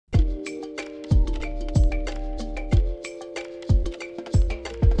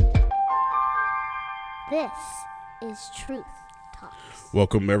This is Truth Talks.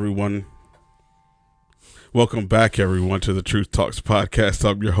 Welcome, everyone. Welcome back, everyone, to the Truth Talks podcast.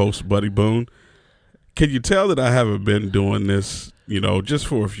 I'm your host, Buddy Boone. Can you tell that I haven't been doing this, just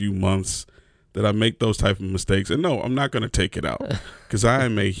for a few months, that I make those type of mistakes? And no, I'm not going to take it out because I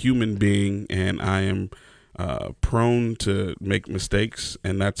am a human being and I am prone to make mistakes,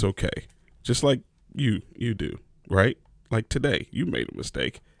 and that's okay. Just like you do, right? Like today, you made a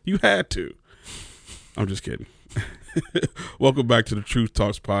mistake. You had to. I'm just kidding. Welcome back to the Truth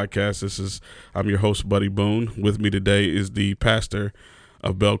Talks podcast. I'm your host, Buddy Boone. With me today is the pastor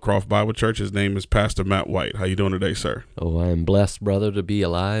of Belcroft Bible Church. His name is Pastor Matt White. How you doing today, sir? Oh, I am blessed, brother, to be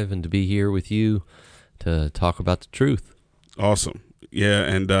alive and to be here with you to talk about the truth. Awesome. Yeah,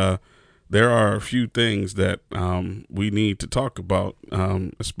 and there are a few things that we need to talk about,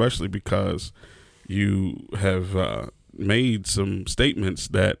 especially because you have made some statements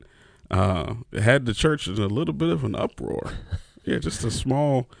that had the church in a little bit of an uproar. Yeah, just a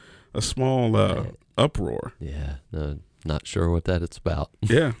small uproar. Yeah, no, not sure what that it's about.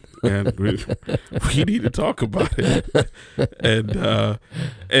 Yeah, and we need to talk about it.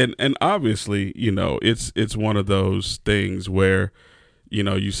 And obviously, it's one of those things where,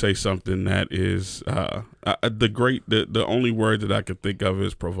 you say something that is the only word that I could think of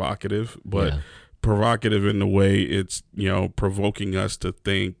is provocative, but. Yeah. Provocative in the way it's, provoking us to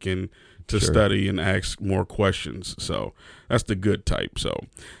think and to study and ask more questions. So that's the good type. So,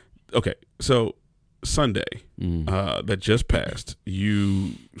 okay. So Sunday that just passed,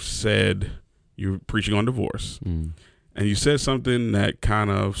 you said you were preaching on divorce and you said something that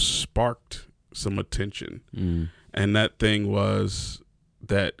kind of sparked some attention. And that thing was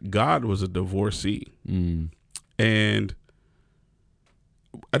that God was a divorcee. And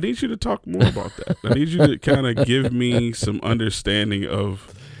I need you to talk more about that. I need you to kind of give me some understanding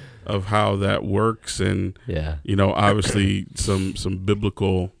of how that works, and obviously some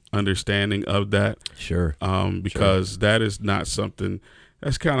biblical understanding of that. Sure. Because that is not something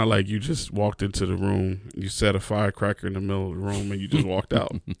that's kind of like you just walked into the room, you set a firecracker in the middle of the room, and you just walked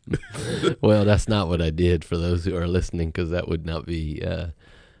out. Well, that's not what I did, for those who are listening, because that would not be,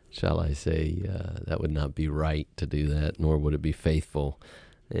 shall I say, that would not be right to do that, nor would it be faithful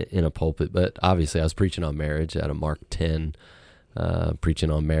in a pulpit. But obviously I was preaching on marriage out of Mark 10,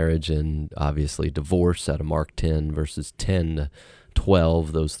 preaching on marriage and obviously divorce out of Mark 10 verses 10 to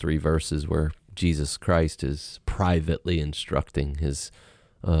 12, those three verses where Jesus Christ is privately instructing his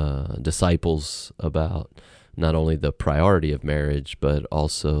disciples about not only the priority of marriage, but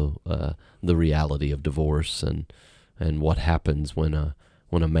also the reality of divorce and what happens when a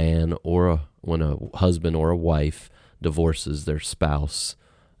man or when a husband or a wife divorces their spouse,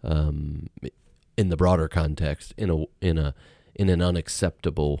 in the broader context, in an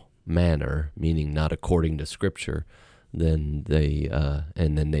unacceptable manner, meaning not according to Scripture, then they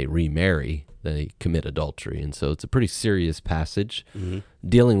remarry, they commit adultery. And so it's a pretty serious passage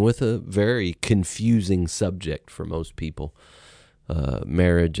dealing with a very confusing subject for most people.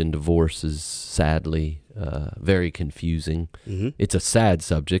 Marriage and divorce is sadly very confusing. It's a sad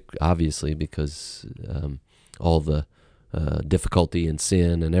subject, obviously, because all the difficulty and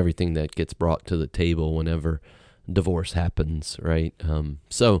sin and everything that gets brought to the table whenever divorce happens, right?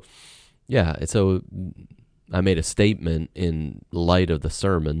 So I made a statement in light of the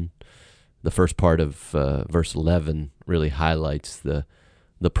sermon. The first part of verse 11 really highlights the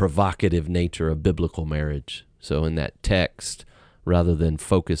provocative nature of biblical marriage. So in that text, rather than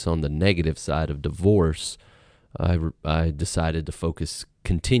focus on the negative side of divorce, I decided to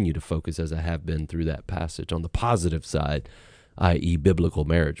continue to focus, as I have been through that passage, on the positive side, i.e. biblical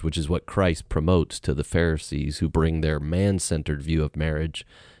marriage, which is what Christ promotes to the Pharisees who bring their man-centered view of marriage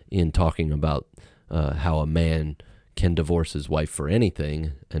in talking about how a man can divorce his wife for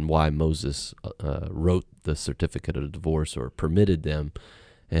anything and why Moses wrote the certificate of divorce or permitted them.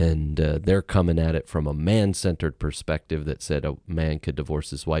 And they're coming at it from a man-centered perspective that said a man could divorce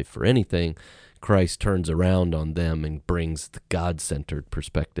his wife for anything. Christ turns around on them and brings the God-centered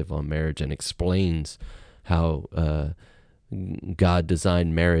perspective on marriage and explains how God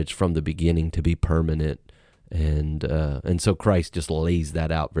designed marriage from the beginning to be permanent. And so Christ just lays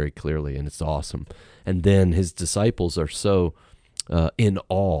that out very clearly, and it's awesome. And then his disciples are so in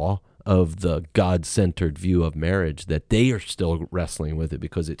awe of the God-centered view of marriage that they are still wrestling with it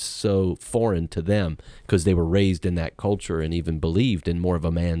because it's so foreign to them, because they were raised in that culture and even believed in more of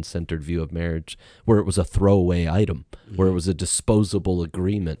a man-centered view of marriage, where it was a throwaway item, where it was a disposable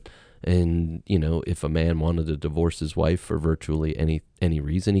agreement. And, if a man wanted to divorce his wife for virtually any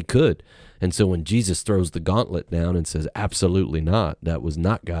reason, he could. And so when Jesus throws the gauntlet down and says, absolutely not, that was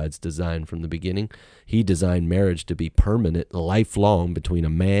not God's design from the beginning. He designed marriage to be permanent, lifelong, between a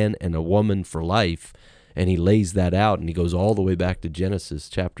man and a woman for life. And he lays that out, and he goes all the way back to Genesis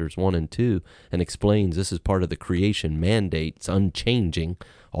chapters 1 and 2 and explains this is part of the creation mandate. It's unchanging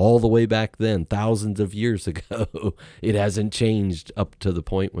all the way back then, thousands of years ago. It hasn't changed up to the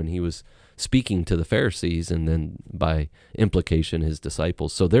point when he was speaking to the Pharisees and then by implication his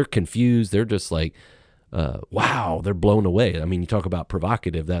disciples. So they're confused. They're just like, wow, they're blown away. I mean, you talk about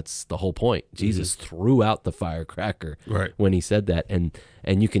provocative. That's the whole point. Jesus threw out the firecracker when he said that. And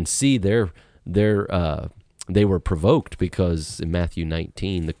you can see they were provoked because in Matthew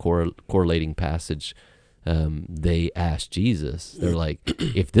 19, the correlating passage, they asked Jesus, they're like,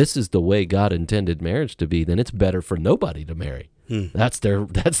 if this is the way God intended marriage to be, then it's better for nobody to marry. That's their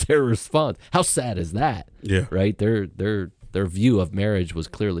response. How sad is that? Yeah. Right? Their view of marriage was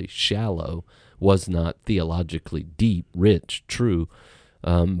clearly shallow, was not theologically deep, rich, true.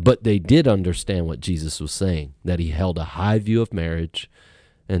 But they did understand what Jesus was saying, that he held a high view of marriage,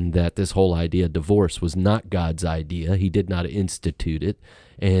 and that this whole idea of divorce was not God's idea. He did not institute it,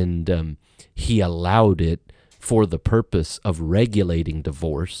 and he allowed it for the purpose of regulating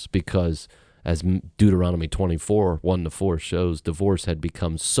divorce, because as Deuteronomy 24, 1-4 shows, divorce had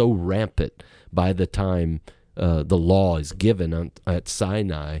become so rampant by the time the law is given at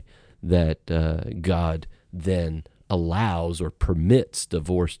Sinai that God then allows or permits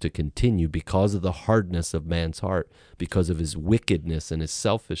divorce to continue because of the hardness of man's heart, because of his wickedness and his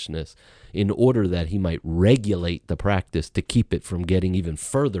selfishness, in order that he might regulate the practice to keep it from getting even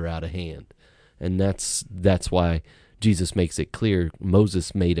further out of hand. And that's why Jesus makes it clear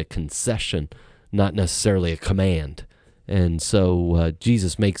Moses made a concession, not necessarily a command. And so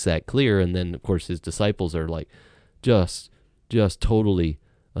Jesus makes that clear, and then, of course, his disciples are like just totally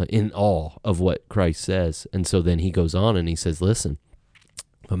in awe of what Christ says. And so then he goes on and he says, listen,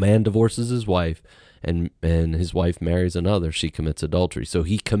 if a man divorces his wife and his wife marries another, she commits adultery. So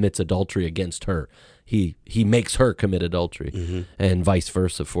he commits adultery against her. He makes her commit adultery, and vice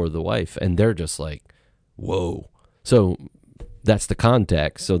versa for the wife. And they're just like, whoa. So that's the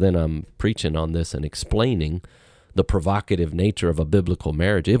context. So then I'm preaching on this and explaining the provocative nature of a biblical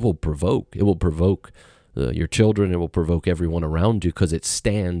marriage. It will provoke your children. It will provoke everyone around you, because it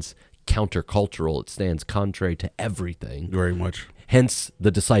stands countercultural. It stands contrary to everything. Very much. Hence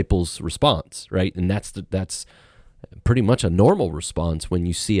the disciples' response, right? And that's pretty much a normal response when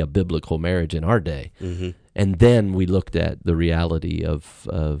you see a biblical marriage in our day. And then we looked at the reality of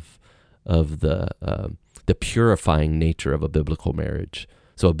the purifying nature of a biblical marriage.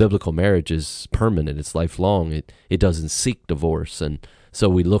 So a biblical marriage is permanent. It's lifelong. It doesn't seek divorce. And so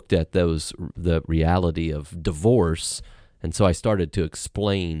we looked at the reality of divorce. And so I started to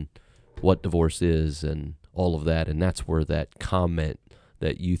explain what divorce is and all of that. And that's where that comment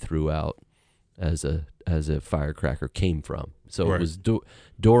that you threw out as a firecracker came from. So It was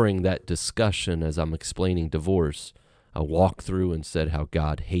during that discussion, as I'm explaining divorce, I walked through and said how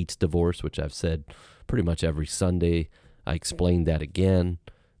God hates divorce, which I've said pretty much every Sunday. I explained that again,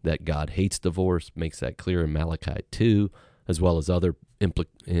 that God hates divorce, makes that clear in Malachi 2, as well as other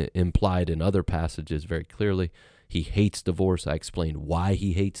implied in other passages very clearly. He hates divorce. I explained why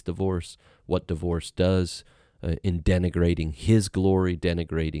he hates divorce, what divorce does in denigrating his glory,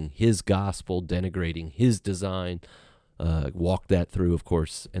 denigrating his gospel, denigrating his design. Walk that through, of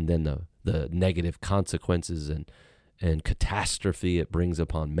course, and then the negative consequences and catastrophe it brings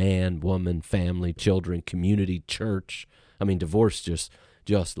upon man, woman, family, children, community, church. I mean, divorce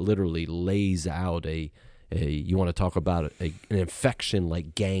just literally lays out you want to talk about an infection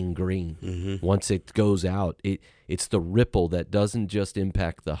like gangrene. Once it goes out, it's the ripple that doesn't just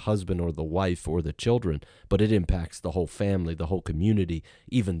impact the husband or the wife or the children, but it impacts the whole family, the whole community,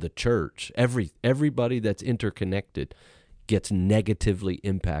 even the church. Everybody that's interconnected gets negatively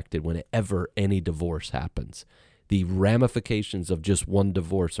impacted whenever any divorce happens. The ramifications of just one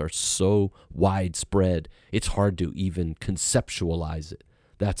divorce are so widespread, it's hard to even conceptualize it.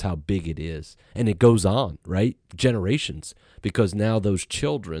 That's how big it is. And it goes on, right? Generations. Because now those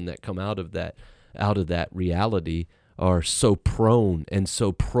children that come out of that reality are so prone and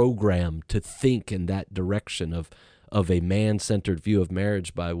so programmed to think in that direction of a man-centered view of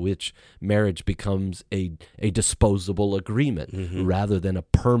marriage, by which marriage becomes a disposable agreement rather than a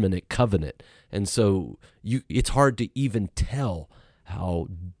permanent covenant. And so it's hard to even tell how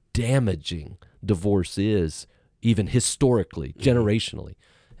damaging divorce is, even historically, generationally.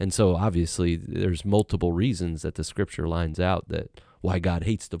 And so obviously there's multiple reasons that the scripture lines out that why God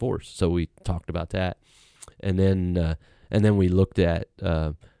hates divorce. So we talked about that, and then we looked at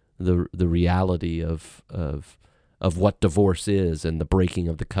the reality of what divorce is and the breaking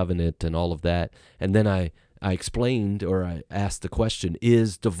of the covenant and all of that. And then I explained, or I asked the question,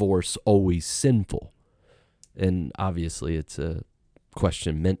 is divorce always sinful? And obviously it's a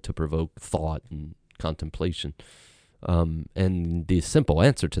question meant to provoke thought and contemplation. And the simple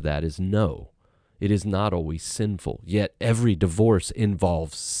answer to that is no. It is not always sinful. Yet every divorce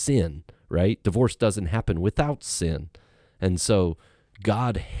involves sin, right? Divorce doesn't happen without sin. And so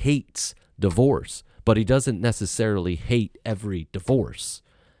God hates divorce, but he doesn't necessarily hate every divorce.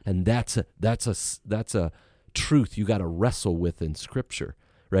 And that's a truth you got to wrestle with in Scripture,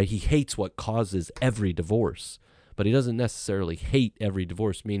 right? He hates what causes every divorce, but he doesn't necessarily hate every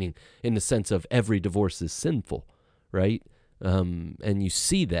divorce, meaning in the sense of every divorce is sinful, right? And you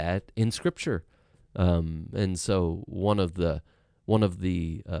see that in Scripture. And so one of the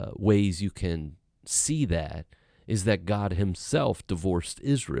ways you can see that is that God himself divorced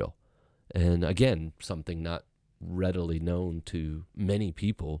Israel. And again, something not readily known to many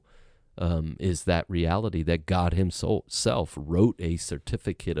people is that reality that God himself wrote a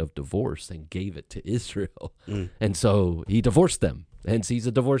certificate of divorce and gave it to Israel. And so he divorced them. Hence he's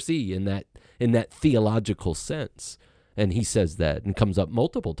a divorcee in that theological sense. And he says that and comes up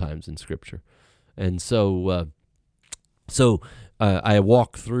multiple times in Scripture. And so I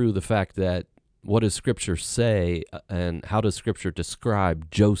walk through the fact that what does Scripture say and how does Scripture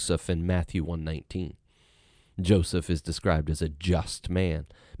describe Joseph in Matthew 1:19? Joseph is described as a just man,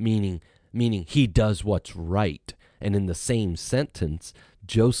 meaning he does what's right. And in the same sentence,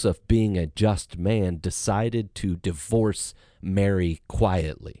 Joseph, being a just man, decided to divorce Mary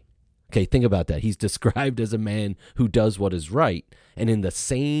quietly. Okay, think about that. He's described as a man who does what is right. And in the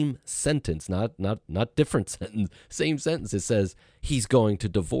same sentence, not different sentence, same sentence, it says he's going to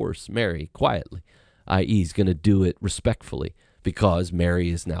divorce Mary quietly, i.e. he's going to do it respectfully because Mary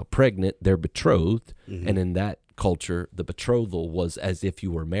is now pregnant, they're betrothed, and in that culture, the betrothal was as if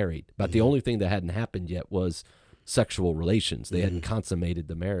you were married. But the only thing that hadn't happened yet was sexual relations. They hadn't consummated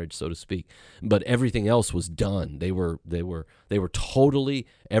the marriage, so to speak. But everything else was done. They were totally,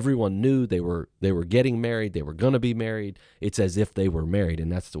 everyone knew they were getting married, they were going to be married. It's as if they were married,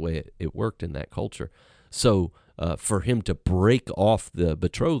 and that's the way it worked in that culture. So for him to break off the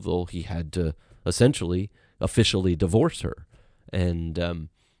betrothal, he had to essentially officially divorce her. And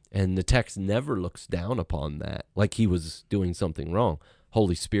the text never looks down upon that, like he was doing something wrong.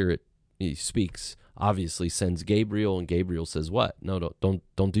 Holy Spirit, he speaks, obviously sends Gabriel, and Gabriel says what? No,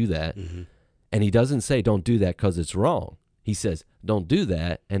 don't do that. And he doesn't say don't do that because it's wrong. He says don't do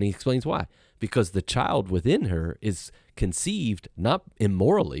that, and he explains why. Because the child within her is conceived not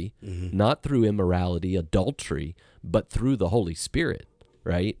immorally, not through immorality, adultery, but through the Holy Spirit,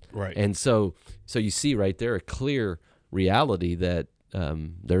 right? Right. And so you see right there a clear reality that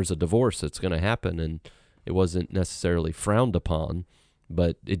there's a divorce that's going to happen, and it wasn't necessarily frowned upon,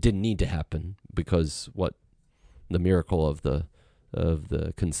 but it didn't need to happen because the miracle of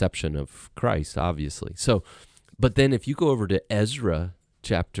the conception of Christ, obviously. So, but then if you go over to Ezra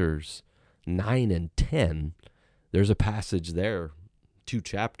chapters 9 and 10, there's a passage there, 2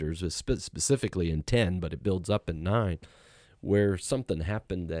 chapters, specifically in 10, but it builds up in 9, where something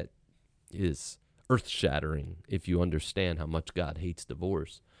happened that is earth-shattering if you understand how much God hates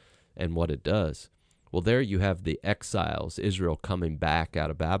divorce and what it does. Well, there you have the exiles, Israel coming back out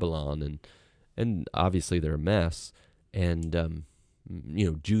of Babylon, and obviously they're a mess, and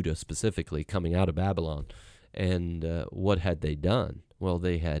Judah specifically coming out of Babylon. And what had they done? Well,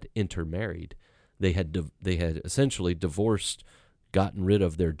 they had intermarried. They had essentially divorced, gotten rid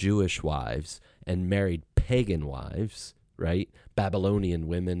of their Jewish wives, and married pagan wives, right? Babylonian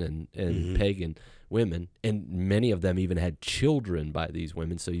women and pagan women, and many of them even had children by these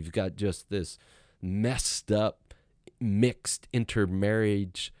women. So you've got just this messed up, mixed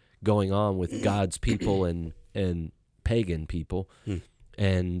intermarriage going on with God's people and pagan people.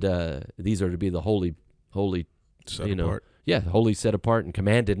 And these are to be the holy set apart. Holy, set apart, and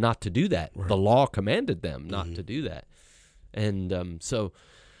commanded not to do that. Right. The law commanded them not to do that. And so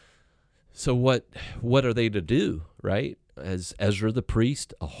what are they to do, right? As Ezra the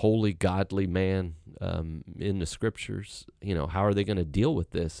priest, a holy, godly man in the Scriptures, how are they going to deal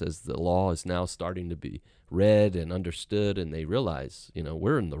with this as the law is now starting to be read and understood, and they realize,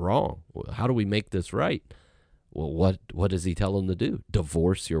 we're in the wrong. How do we make this right? Well, what does he tell them to do?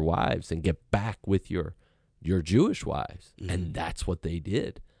 Divorce your wives and get back with your Jewish wives. And that's what they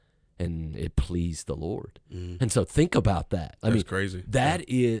did. and it pleased the Lord. And so think about that. I mean, crazy.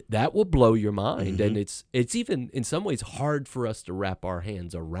 That will blow your mind. And it's even in some ways hard for us to wrap our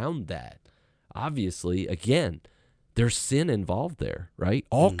hands around that. Obviously, again, there's sin involved there, right?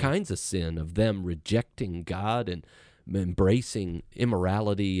 All kinds of sin of them rejecting God and embracing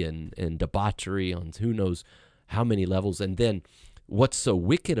immorality and debauchery on who knows how many levels. And then what's so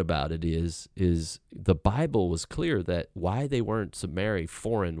wicked about it is the Bible was clear that why they weren't to marry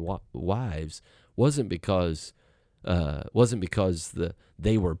foreign wives wasn't because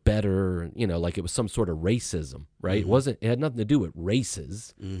they were better, like it was some sort of racism, right? It had nothing to do with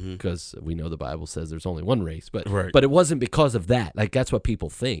races, because we know the Bible says there's only one race, but it wasn't because of that. Like that's what people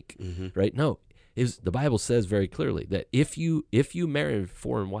think, right? No, the Bible says very clearly that if you marry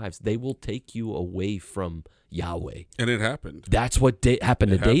foreign wives, they will take you away from Yahweh. And it happened. That's what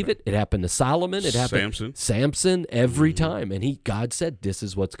happened to David. It happened to Solomon. It happened Samson every time. And God said, this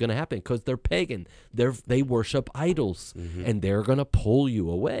is what's going to happen because they're pagan. They worship idols, and they're going to pull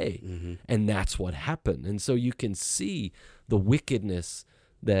you away. And that's what happened. And so you can see the wickedness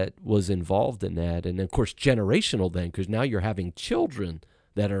that was involved in that. And, of course, generational then, because now you're having children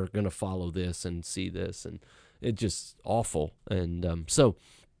that are going to follow this and see this. And it's just awful. And so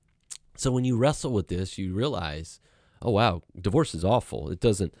when you wrestle with this, you realize, oh wow, divorce is awful. It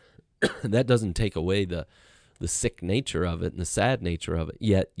doesn't that doesn't take away the sick nature of it and the sad nature of it.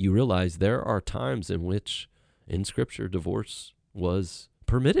 Yet you realize there are times in which in Scripture divorce was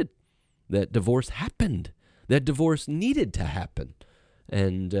permitted, that divorce happened, that divorce needed to happen.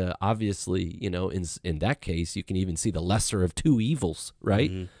 And obviously, in that case, you can even see the lesser of two evils,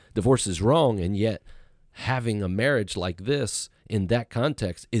 right? Divorce is wrong, and yet having a marriage like this in that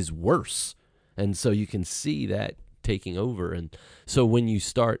context is worse. And so you can see that taking over. And so when you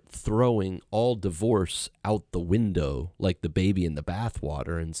start throwing all divorce out the window, like the baby in the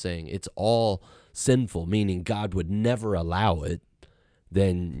bathwater, and saying it's all sinful, meaning God would never allow it,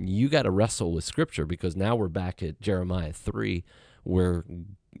 then you got to wrestle with Scripture, because now we're back at Jeremiah 3, where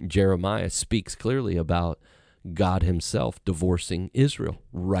Jeremiah speaks clearly about God himself divorcing Israel,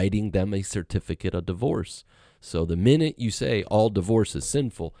 writing them a certificate of divorce. So the minute you say all divorce is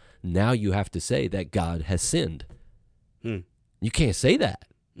sinful, now you have to say that God has sinned. You can't say that,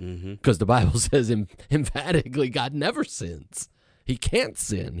 because the Bible says emphatically God never sins. He can't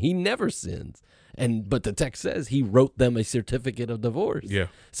sin. He never sins. But the text says he wrote them a certificate of divorce. Yeah.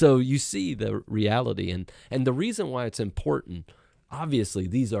 So you see the reality, and the reason why it's important. Obviously,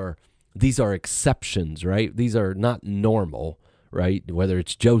 these are exceptions, right? These are not normal, right? Whether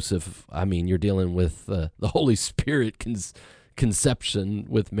it's Joseph, I mean, you're dealing with the Holy Spirit conception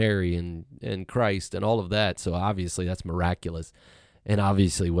with Mary and Christ and all of that. So obviously, that's miraculous. And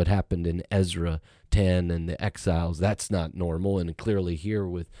obviously, what happened in Ezra 10 and the exiles, that's not normal. And clearly here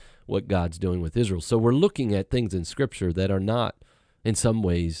with what God's doing with Israel. So we're looking at things in Scripture that are not, in some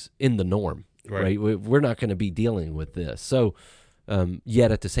ways, in the norm, right? We're not going to be dealing with this. So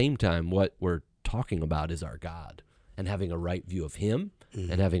yet at the same time, what we're talking about is our God, and having a right view of him,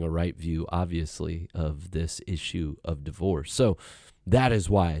 and having a right view, obviously, of this issue of divorce. So that is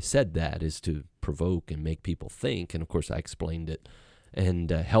why I said that, is to provoke and make people think. And of course, I explained it and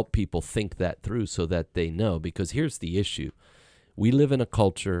help people think that through so that they know. Because here's the issue. We live in a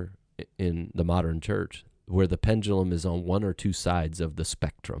culture in the modern church where the pendulum is on one or two sides of the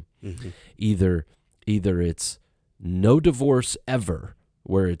spectrum. Either it's no divorce ever,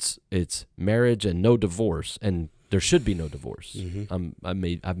 where it's marriage and no divorce, and there should be no divorce. I've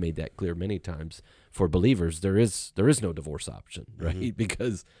made that clear many times. For believers, there is no divorce option, right?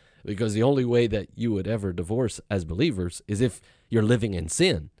 Because the only way that you would ever divorce as believers is if you're living in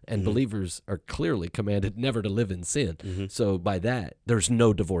sin, and believers are clearly commanded never to live in sin. So by that, there's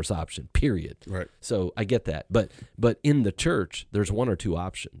no divorce option, period. Right. So I get that, but in the church, there's one or two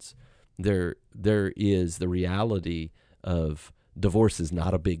options. There is the reality of divorce is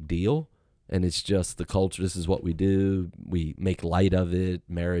not a big deal, and it's just the culture. This is what we do. We make light of it.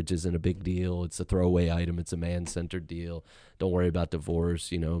 Marriage isn't a big deal. It's a throwaway item. It's a man-centered deal. Don't worry about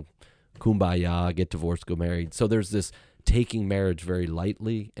divorce. Kumbaya, get divorced, go married. So there's this taking marriage very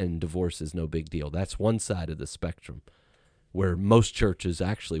lightly, and divorce is no big deal. That's one side of the spectrum where most churches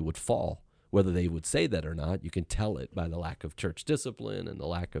actually would fall. Whether they would say that or not, you can tell it by the lack of church discipline and the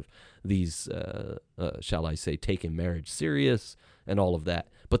lack of these, shall I say, taking marriage serious and all of that.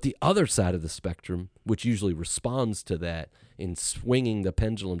 But the other side of the spectrum, which usually responds to that in swinging the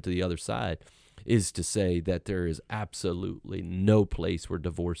pendulum to the other side, is to say that there is absolutely no place where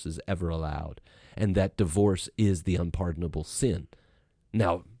divorce is ever allowed, and that divorce is the unpardonable sin.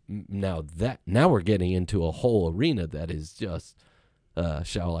 Now we're getting into a whole arena that is just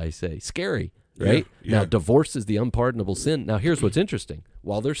shall I say, scary, right? Yeah. Now, divorce is the unpardonable sin. Now, here's what's interesting.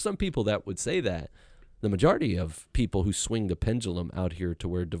 While there's some people that would say that, the majority of people who swing the pendulum out here to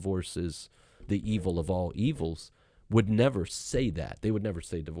where divorce is the evil of all evils would never say that. They would never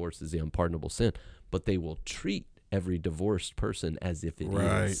say divorce is the unpardonable sin, but they will treat every divorced person as if it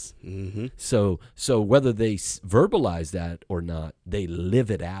is. Mm-hmm. So whether they verbalize that or not, they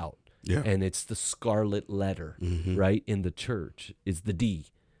live it out. Yeah. And it's the scarlet letter, right, in the church is the D.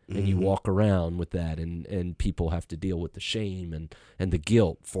 And you Mm-hmm. walk around with that, and people have to deal with the shame and the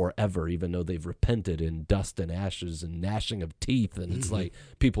guilt forever, even though they've repented in dust and ashes and gnashing of teeth. And it's like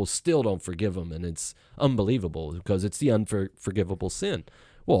people still don't forgive them, and it's unbelievable because it's the unforgivable sin.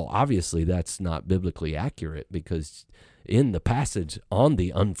 Well, obviously that's not biblically accurate, because in the passage on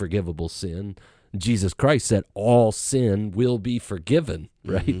the unforgivable sin, Jesus Christ said all sin will be forgiven,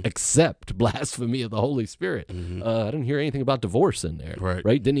 right? Except blasphemy of the Holy Spirit. I didn't hear anything about divorce in there,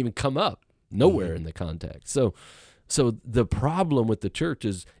 right? Didn't even come up nowhere in the context. So the problem with the church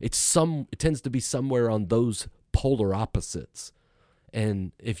is it tends to be somewhere on those polar opposites.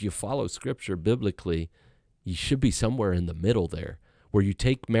 And if you follow Scripture biblically, you should be somewhere in the middle there, where you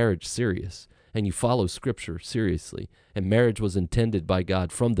take marriage serious and you follow Scripture seriously. And marriage was intended by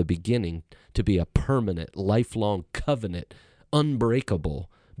God from the beginning to be a permanent, lifelong covenant, unbreakable,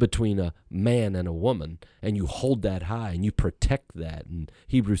 between a man and a woman. And you hold that high and you protect that. And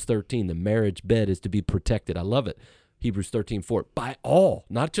Hebrews 13, the marriage bed is to be protected. I love it. Hebrews 13:4, by all,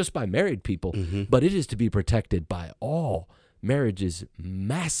 not just by married people, but it is to be protected by all. Marriage is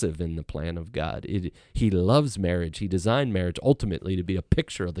massive in the plan of God. He loves marriage. He designed marriage ultimately to be a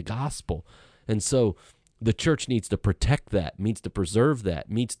picture of the gospel. And so the church needs to protect that, needs to preserve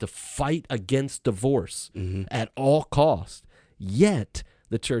that, needs to fight against divorce at all costs. Yet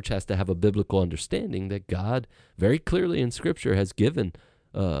the church has to have a biblical understanding that God very clearly in Scripture has given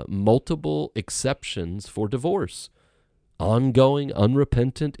multiple exceptions for divorce. Ongoing,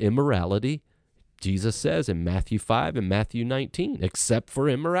 unrepentant immorality, Jesus says in Matthew 5 and Matthew 19, except for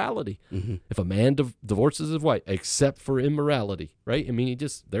immorality. If a man divorces his wife, except for immorality, right? I mean,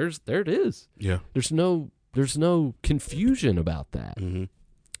 there it is. Yeah. There's no confusion about that.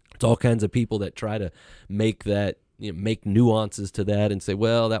 It's all kinds of people that try to make that, make nuances to that and say,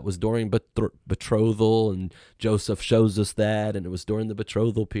 well, that was during betrothal, and Joseph shows us that, and it was during the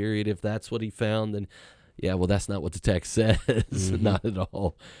betrothal period. If that's what he found, then yeah, well, that's not what the text says, not at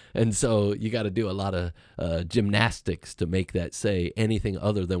all. And so you got to do a lot of gymnastics to make that say anything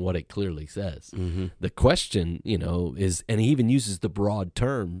other than what it clearly says. The question, is, and he even uses the broad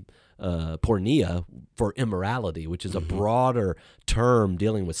term, porneia, for immorality, which is a broader term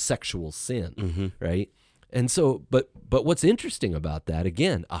dealing with sexual sin, right? And so, but what's interesting about that,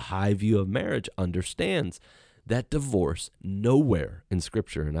 again, a high view of marriage understands that divorce nowhere in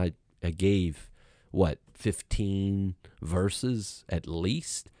Scripture, and I gave 15 verses at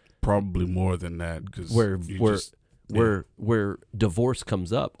least, probably more than that, because where divorce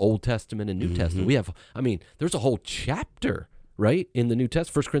comes up, Old Testament and New Testament. We have, there's a whole chapter, right, in the New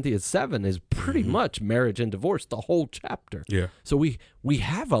Testament. 1 Corinthians 7 is pretty much marriage and divorce, the whole chapter. Yeah. So we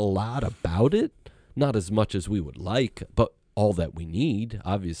have a lot about it, not as much as we would like, but all that we need.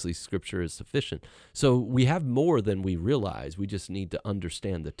 Obviously, Scripture is sufficient. So we have more than we realize. We just need to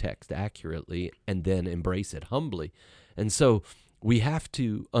understand the text accurately and then embrace it humbly. And so we have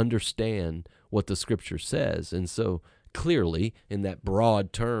to understand what the Scripture says. And so clearly, in that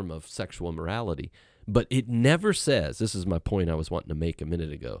broad term of sexual immorality, but it never says, this is my point I was wanting to make a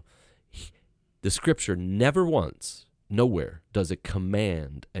minute ago, the Scripture never once, nowhere, does it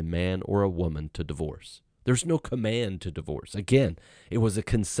command a man or a woman to divorce. There's no command to divorce. Again, it was a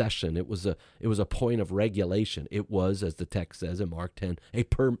concession. It was a point of regulation. It was, as the text says in Mark 10, a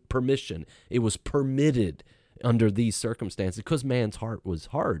permission. It was permitted under these circumstances because man's heart was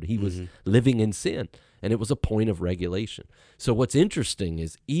hard. He was living in sin, and it was a point of regulation. So what's interesting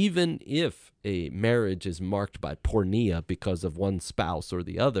is even if a marriage is marked by porneia because of one spouse or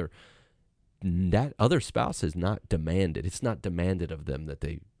the other, that other spouse is not demanded. It's not demanded of them that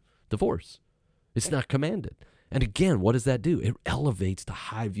they divorce. It's not commanded. And again, what does that do? It elevates the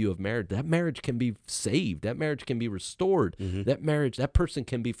high view of marriage. That marriage can be saved. That marriage can be restored. That person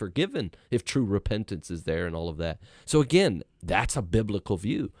can be forgiven if true repentance is there and all of that. So again, that's a biblical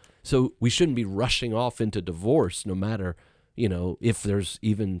view. So we shouldn't be rushing off into divorce no matter, if there's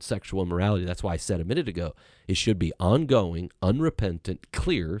even sexual immorality. That's why I said a minute ago, it should be ongoing, unrepentant,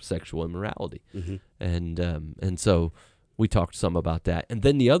 clear sexual immorality. And so we talked some about that. And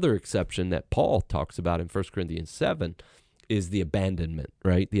then the other exception that Paul talks about in 1 Corinthians 7 is the abandonment,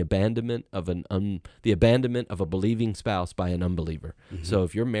 right? The abandonment of the abandonment of a believing spouse by an unbeliever. Mm-hmm. So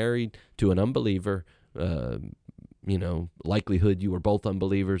if you're married to an unbeliever, likelihood you were both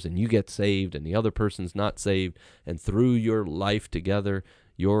unbelievers and you get saved and the other person's not saved, and through your life together,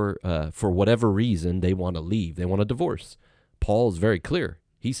 for whatever reason, they want to leave. They want a divorce. Paul's very clear.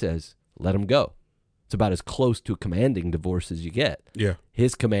 He says, let them go. It's about as close to commanding divorce as you get. Yeah.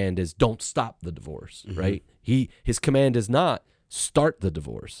 His command is don't stop the divorce, right? His command is not start the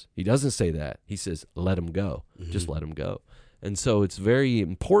divorce. He doesn't say that. He says, let them go. Just let them go. And so it's very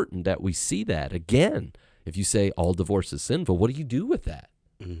important that we see that. Again, if you say all divorce is sinful, what do you do with that?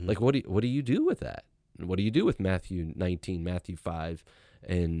 Like, what do you do with that? And what do you do with Matthew 19, Matthew 5,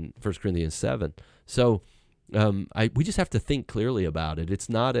 and 1 Corinthians 7? So we just have to think clearly about it. It's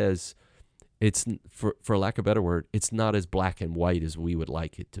not as, for lack of a better word, it's not as black and white as we would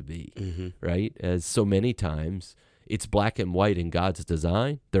like it to be, right? As so many times, it's black and white in God's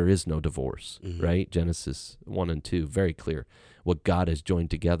design. There is no divorce, right? Genesis 1 and 2, very clear. What God has joined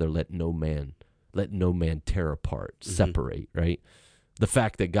together, let no man tear apart, separate, right? The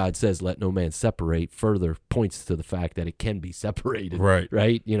fact that God says, let no man separate, further points to the fact that it can be separated,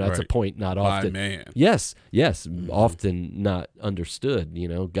 right? That's a point not often. By man. Yes, often not understood.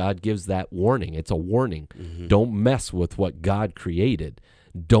 God gives that warning. It's a warning. Don't mess with what God created.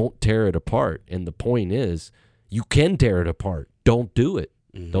 Don't tear it apart. And the point is, you can tear it apart. Don't do it.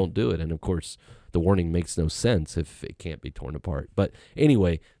 Don't do it. And of course, the warning makes no sense if it can't be torn apart. But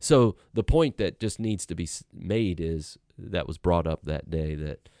anyway, so the point that just needs to be made is, that was brought up that day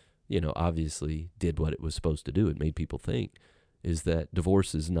that, obviously did what it was supposed to do. It made people think, is that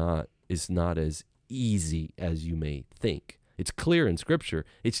divorce is not as easy as you may think. It's clear in Scripture.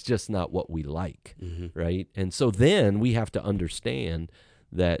 It's just not what we like, right? And so then we have to understand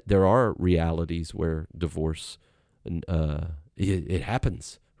that there are realities where divorce, it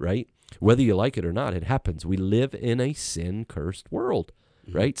happens, right? Whether you like it or not, it happens. We live in a sin-cursed world,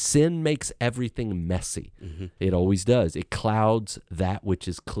 right? Sin makes everything messy. It always does. It clouds that which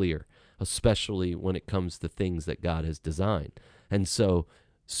is clear, especially when it comes to things that God has designed. And so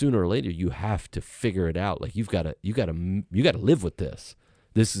sooner or later, you have to figure it out. Like, you got to live with this.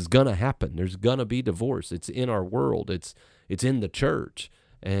 This is going to happen. There's going to be divorce. It's in our world. It's in the church.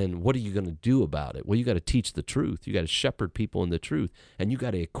 And what are you going to do about it? Well, you got to teach the truth. You got to shepherd people in the truth, and you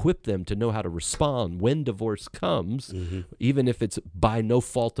got to equip them to know how to respond when divorce comes, even if it's by no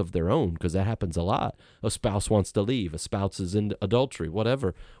fault of their own, because that happens a lot. A spouse wants to leave. A spouse is in adultery,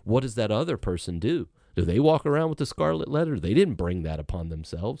 whatever. What does that other person do? Do they walk around with the scarlet letter? They didn't bring that upon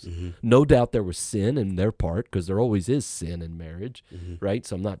themselves. No doubt there was sin in their part, because there always is sin in marriage, right?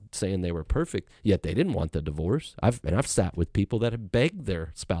 So I'm not saying they were perfect, yet they didn't want the divorce. I've sat with people that have begged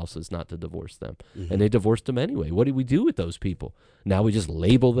their spouses not to divorce them, and they divorced them anyway. What do we do with those people? Now we just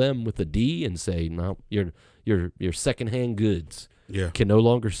label them with a D and say, no, you're secondhand goods. Yeah. Can no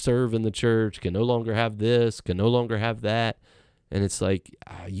longer serve in the church, can no longer have this, can no longer have that. And it's like,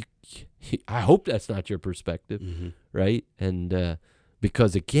 I hope that's not your perspective, right? And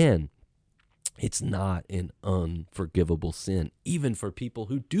because, again, it's not an unforgivable sin, even for people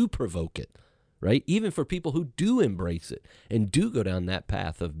who do provoke it, right? Even for people who do embrace it and do go down that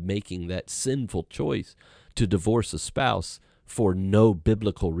path of making that sinful choice to divorce a spouse for no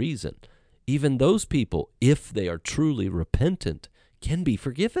biblical reason. Even those people, if they are truly repentant, can be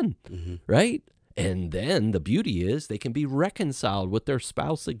forgiven, right? And then the beauty is they can be reconciled with their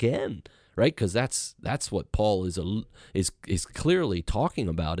spouse again, right? Because that's what Paul is clearly talking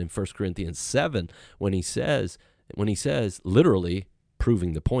about in 1 Corinthians 7 when he says literally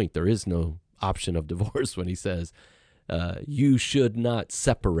proving the point. There is no option of divorce when he says you should not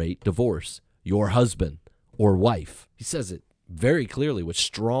divorce your husband or wife. He says it very clearly with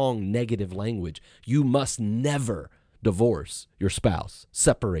strong negative language. You must never divorce your spouse,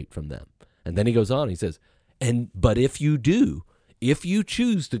 separate from them. And then he goes on, he says, but if you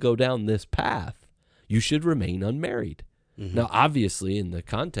choose to go down this path, you should remain unmarried. Now, obviously, in the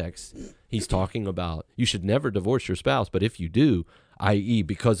context, he's talking about you should never divorce your spouse, but if you do, i.e.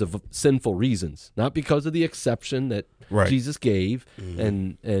 because of sinful reasons, not because of the exception that Jesus gave,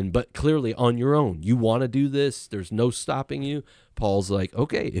 but clearly on your own. You want to do this, there's no stopping you. Paul's like,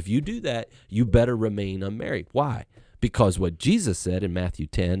 okay, if you do that, you better remain unmarried. Why? Because what Jesus said in Matthew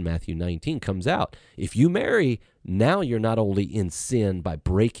 10, Matthew 19 comes out. If you marry, now you're not only in sin by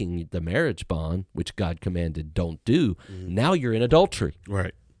breaking the marriage bond, which God commanded don't do, now you're in adultery.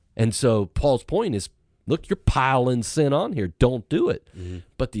 Right. And so Paul's point is, look, you're piling sin on here. Don't do it.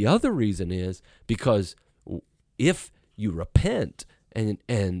 But the other reason is because if you repent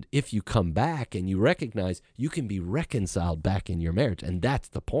And if you come back and you recognize you can be reconciled back in your marriage, and that's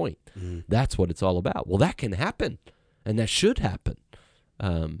the point. That's what it's all about. Well, that can happen, and that should happen.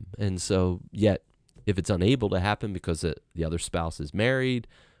 And so, yet, if it's unable to happen because the other spouse is married,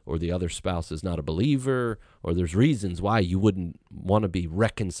 or the other spouse is not a believer, or there's reasons why you wouldn't want to be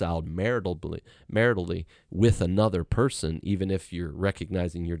reconciled maritally with another person, even if you're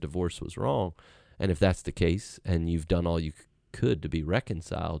recognizing your divorce was wrong. And if that's the case, and you've done all you could to be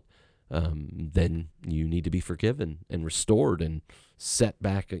reconciled, then you need to be forgiven and restored and set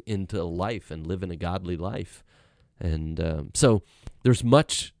back into life and live in a godly life. And so there's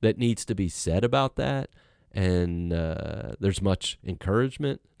much that needs to be said about that, and there's much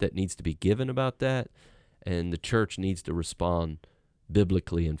encouragement that needs to be given about that, and the church needs to respond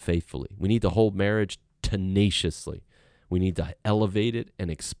biblically and faithfully. We need to hold marriage tenaciously. We need to elevate it and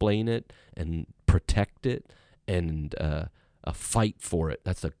explain it and protect it and a fight for it.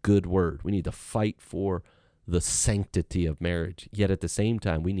 That's a good word. We need to fight for the sanctity of marriage. Yet at the same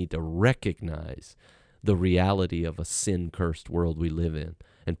time, we need to recognize the reality of a sin-cursed world we live in.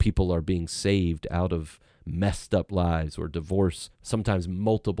 And people are being saved out of messed up lives or divorce. Sometimes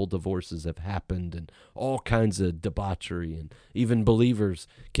multiple divorces have happened and all kinds of debauchery. And even believers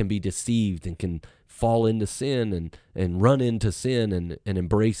can be deceived and can fall into sin and run into sin and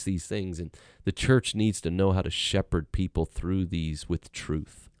embrace these things. And the church needs to know how to shepherd people through these with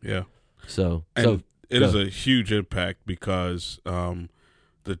truth. Yeah. So it is a huge impact because I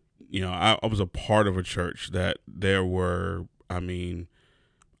was a part of a church that there were,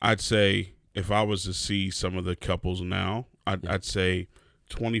 I'd say if I was to see some of the couples now, I'd say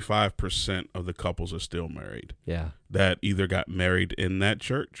 25% of the couples are still married. Yeah. That either got married in that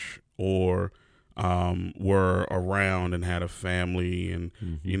church or were around and had a family and,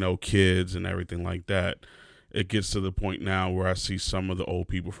 kids and everything like that. It gets to the point now where I see some of the old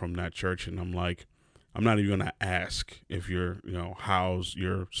people from that church and I'm like, I'm not even going to ask if you're, how's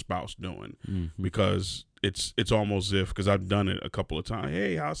your spouse doing? Because it's almost as if, because I've done it a couple of times,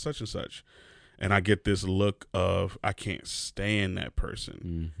 hey, how's such and such? And I get this look of, I can't stand that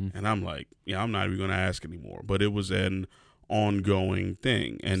person. And I'm like, I'm not even going to ask anymore. But it was an ongoing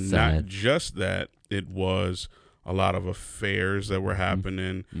thing. And Sad. Not just that, it was a lot of affairs that were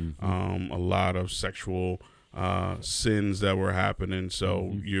happening, a lot of sexual sins that were happening.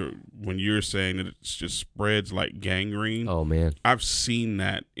 So when you're saying that it just spreads like gangrene, oh man, I've seen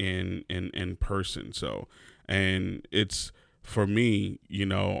that in person. So, and it's, for me,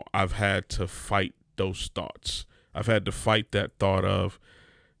 I've had to fight those thoughts. I've had to fight that thought of,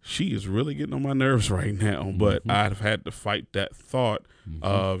 she is really getting on my nerves right now. But I've had to fight that thought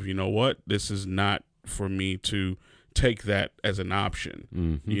of, you know what, this is not for me to take that as an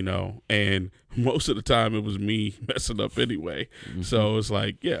option, and most of the time it was me messing up anyway. So it's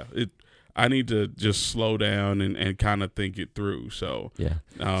like, I need to just slow down and kind of think it through. So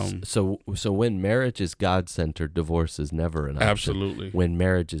so when marriage is God-centered, divorce is never an option. Absolutely. When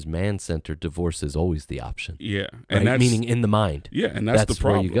marriage is man-centered, divorce is always the option. Yeah, and that's meaning in the mind. Yeah, and that's the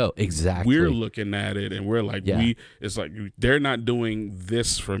problem. Where you go. Exactly. We're looking at it and we're like, it's like they're not doing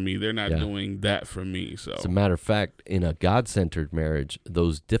this for me. They're not doing that for me. So as a matter of fact, in a God-centered marriage,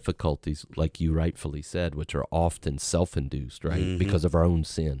 those difficulties, like you rightfully said, which are often self-induced, right, because of our own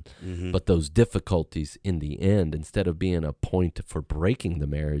sin, but those difficulties in the end, instead of being a point for breaking the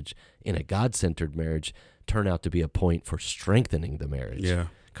marriage, in a God-centered marriage, turn out to be a point for strengthening the marriage. Yeah.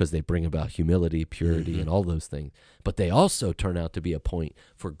 Because they bring about humility, purity, and all those things. But they also turn out to be a point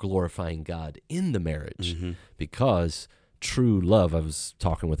for glorifying God in the marriage. Because true love, I was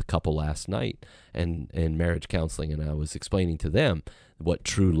talking with a couple last night and marriage counseling, and I was explaining to them what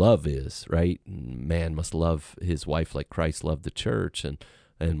true love is, right? Man must love his wife like Christ loved the church, and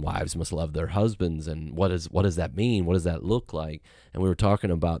wives must love their husbands. And what does that mean? What does that look like? And we were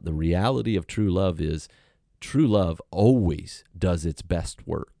talking about the reality of true love is true love always does its best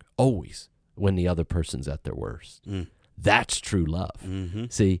work, always, when the other person's at their worst. That's true love.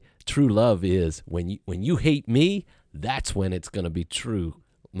 See, true love is when you hate me, that's when it's going to be true.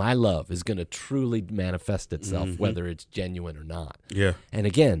 My love is going to truly manifest itself, whether it's genuine or not. Yeah. And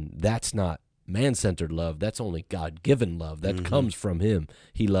again, that's not man-centered love. That's only God-given love. That comes from him.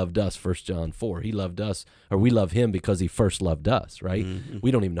 He loved us, 1 John 4. He loved us, or we love him because he first loved us, right?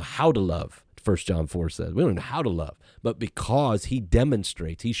 We don't even know how to love, 1 John 4 says. We don't know how to love. But because he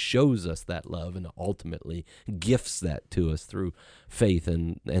demonstrates, he shows us that love and ultimately gifts that to us through faith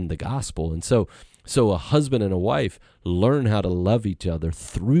and the gospel. And so a husband and a wife learn how to love each other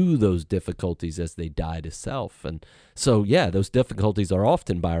through those difficulties as they die to self. And so, those difficulties are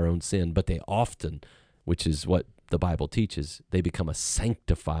often by our own sin, but they often, which is what the Bible teaches, they become a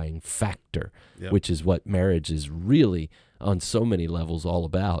sanctifying factor, Yep. which is what marriage is really on so many levels all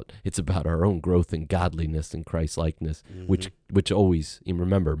about. It's about our own growth in godliness and Christ-likeness, which always, you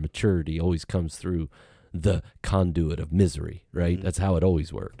remember, maturity always comes through the conduit of misery, right? That's how it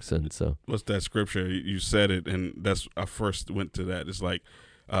always works. And so, what's that scripture? You said it, and that's I first went to that. It's like,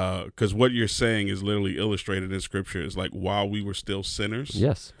 because what you're saying is literally illustrated in scripture. It's like, while we were still sinners,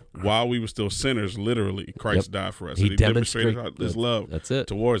 yes, while we were still sinners, literally, Christ died for us. He and he demonstrated his love that's it.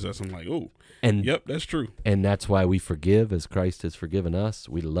 towards us. I'm like, oh, And yep, that's true. And that's why we forgive as Christ has forgiven us.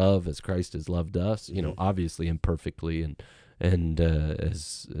 We love as Christ has loved us. You know, obviously imperfectly, and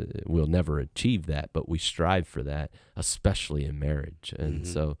as we'll never achieve that, but we strive for that, especially in marriage. And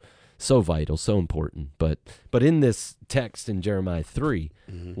so vital, so important. But in this text in Jeremiah 3,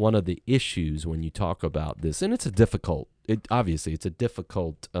 one of the issues when you talk about this, and it's a difficult, how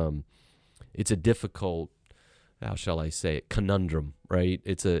shall I say it, conundrum, right?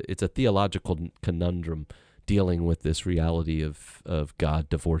 It's a theological conundrum dealing with this reality of God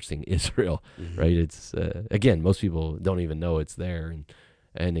divorcing Israel, right? It's again, most people don't even know it's there,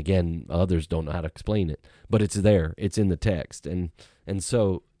 and again, others don't know how to explain it, but it's there. It's in the text, and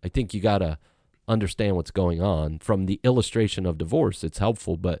so I think you gotta understand what's going on. From the illustration of divorce, it's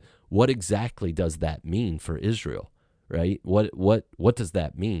helpful, but what exactly does that mean for Israel, right? What does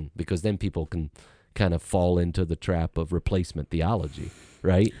that mean? Because then people can kind of fall into the trap of replacement theology,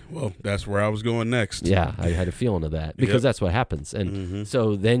 right? Well, that's where I was going next. Yeah, I had a feeling of that because that's what happens. And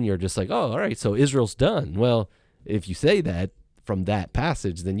so then you're just like, oh, all right, so Israel's done. Well, if you say that from that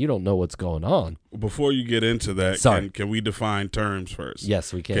passage, then you don't know what's going on. Before you get into that, can we define terms first?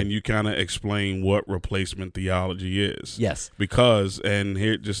 Yes, we can. Can you kind of explain what replacement theology is? Yes. Because, and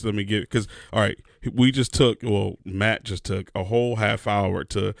here, just let me get, because, all right, Matt just took a whole half hour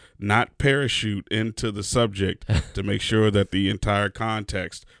to not parachute into the subject to make sure that the entire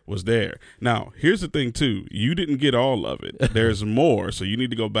context was there. Now, here's the thing, too. You didn't get all of it. There's more, so you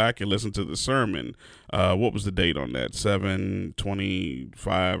need to go back and listen to the sermon. What was the date on that?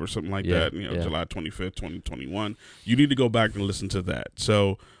 7/25 or something like that, July 25th, 2021. You need to go back and listen to that.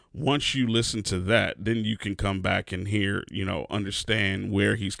 So once you listen to that, then you can come back and hear, understand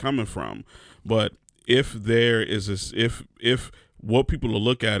where he's coming from. But if there is this, if what people will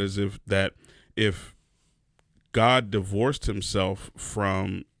look at is if God divorced himself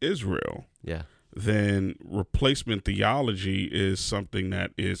from Israel, then replacement theology is something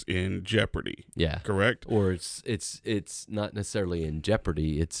that is in jeopardy. Yeah. Correct? Or it's not necessarily in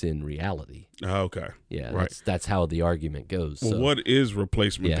jeopardy, it's in reality. Okay. Yeah, right. That's how the argument goes. Well, so, what is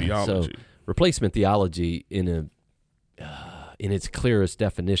replacement theology? So replacement theology in its clearest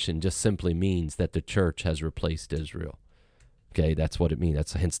definition just simply means that the church has replaced Israel. Okay, that's what it means.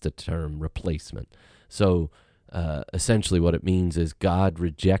 That's hence the term replacement. So essentially what it means is God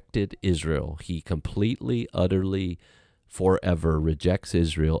rejected Israel. He completely, utterly, forever rejects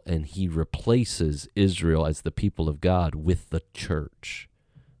Israel, and he replaces Israel as the people of God with the church.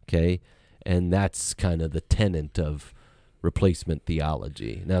 Okay? And that's kind of the tenet of replacement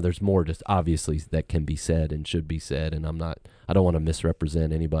theology. Now, there's more just obviously that can be said and should be said, and I don't want to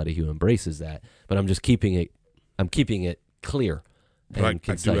misrepresent anybody who embraces that, but I'm keeping it clear. But I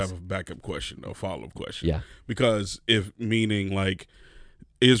do have a backup question, a follow-up question. Yeah. Because meaning like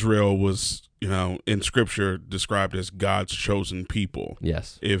Israel was, in Scripture described as God's chosen people.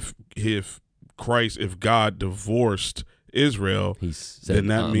 Yes. If God divorced Israel, then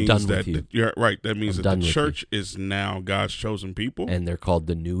that means that you're right. That means that the church is now God's chosen people, and they're called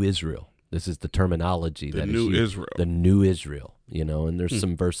the New Israel. This is the terminology the new Israel. The New Israel. And there's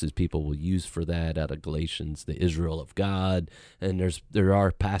some verses people will use for that out of Galatians, the Israel of God, and there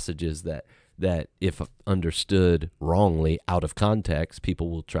are passages that if understood wrongly out of context, people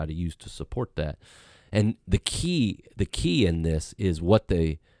will try to use to support that. And the key in this is what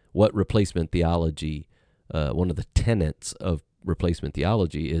replacement theology. One of the tenets of replacement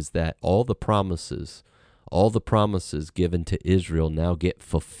theology is that all the promises given to Israel now get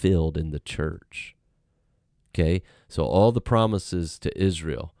fulfilled in the church. Okay? So all the promises to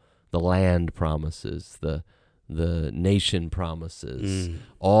Israel, the land promises, the nation promises,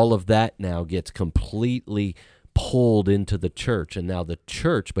 all of that now gets completely pulled into the church. And now the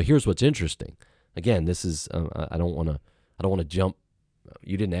church, but here's what's interesting. Again, this is I don't want to jump.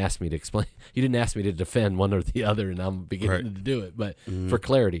 You didn't ask me to explain. You didn't ask me to defend one or the other, and I'm beginning to do it. But for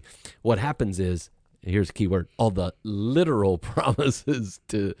clarity, what happens is, here's a key word, all the literal promises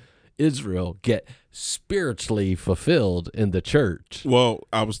to Israel get spiritually fulfilled in the church. Well,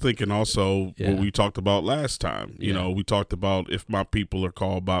 I was thinking also what we talked about last time. We talked about if my people are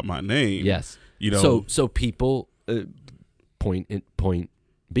called by my name. Yes. So people point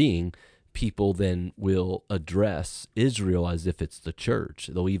being, people then will address Israel as if it's the church.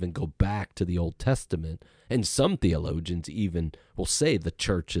 They'll even go back to the Old Testament, and some theologians even will say the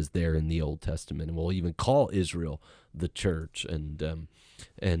church is there in the Old Testament, and will even call Israel the church. And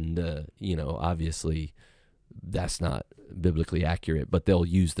obviously that's not biblically accurate, but they'll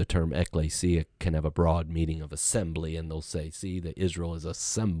use the term ecclesia, can have a broad meaning of assembly, and they'll say, see, that Israel is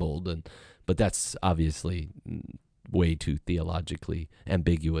assembled, but that's obviously way too theologically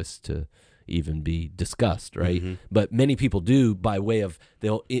ambiguous to even be discussed, right? Mm-hmm. But many people do by way of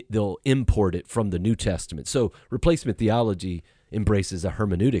they'll import it from the New Testament. So replacement theology embraces a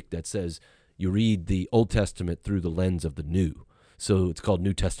hermeneutic that says you read the Old Testament through the lens of the New. So it's called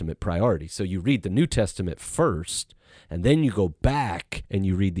New Testament priority. So you read the New Testament first, and then you go back and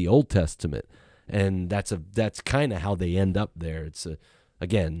you read the Old Testament, and that's kind of how they end up there. It's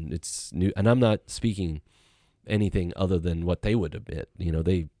it's new, and I'm not speaking anything other than what they would admit.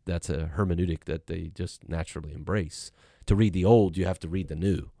 That's a hermeneutic that they just naturally embrace. To read the old, you have to read the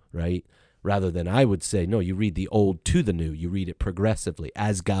new, right? Rather than, I would say, no, you read the old to the new. You read it progressively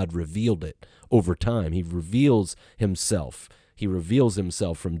as God revealed it over time. He reveals himself. He reveals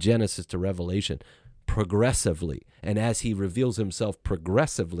himself from Genesis to Revelation progressively. And as he reveals himself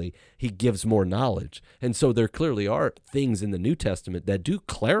progressively, he gives more knowledge. And so there clearly are things in the New Testament that do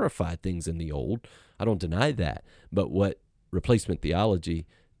clarify things in the Old. I don't deny that. But what replacement theology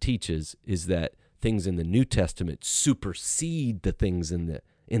teaches is that things in the New Testament supersede the things in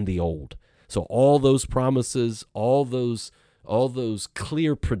the Old. So all those promises, all those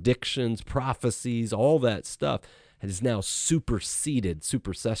clear predictions, prophecies, all that stuff is now superseded.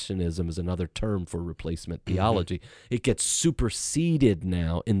 Supersessionism is another term for replacement theology. Mm-hmm. It gets superseded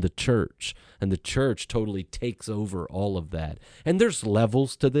now in the church, and the church totally takes over all of that. And there's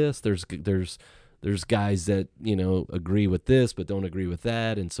levels to this. There's guys that agree with this but don't agree with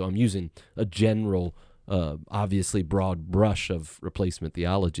that, and so I'm using a general, obviously broad brush of replacement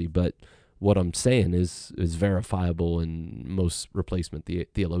theology, but what I'm saying is verifiable, and most replacement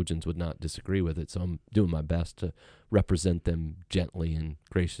theologians would not disagree with it. So I'm doing my best to represent them gently and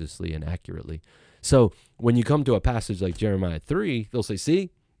graciously and accurately. So when you come to a passage like Jeremiah 3, they'll say,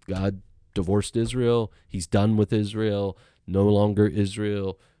 see, God divorced Israel. He's done with Israel. No longer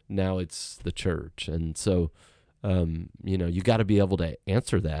Israel. Now it's the church. And so, you got to be able to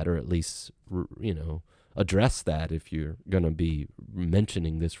answer that, or at least, address that if you're going to be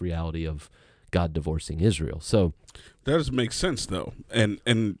mentioning this reality of God divorcing Israel. So that does make sense, though. And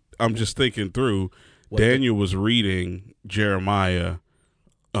I'm just thinking through, Daniel was reading Jeremiah,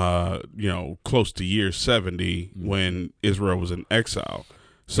 close to year 70 when Israel was in exile.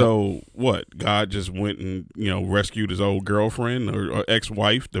 So what? God just went and, rescued his old girlfriend or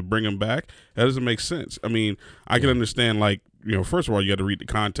ex-wife to bring him back? That doesn't make sense. I mean, I can understand, first of all, you got to read the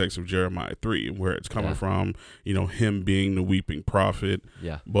context of Jeremiah 3 and where it's coming from, him being the weeping prophet.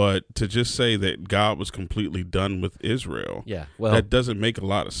 Yeah. But to just say that God was completely done with Israel, that doesn't make a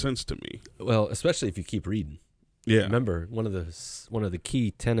lot of sense to me. Well, especially if you keep reading. Yeah. Remember, one of the key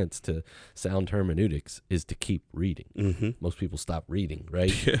tenets to sound hermeneutics is to keep reading. Mm-hmm. Most people stop reading,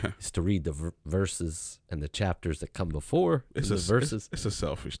 right? Yeah. It's to read the verses and the chapters that come before the verses. It's a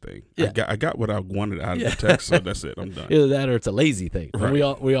selfish thing. Yeah. I got what I wanted out of the text, so that's it. I'm done. Either that or it's a lazy thing.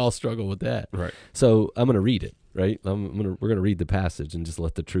 Right. We all struggle with that. Right. So I'm going to read it. Right. We're going to read the passage and just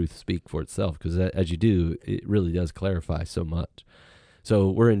let the truth speak for itself, because as you do, it really does clarify so much.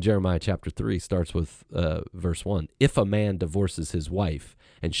 So we're in Jeremiah chapter 3, starts with verse 1. If a man divorces his wife,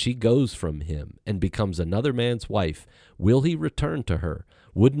 and she goes from him and becomes another man's wife, will he return to her?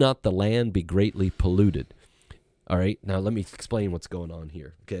 Would not the land be greatly polluted? All right, now let me explain what's going on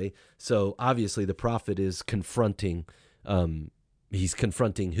here, okay? So obviously the prophet is confronting, he's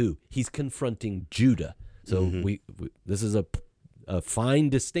confronting who? He's confronting Judah. So we this is a fine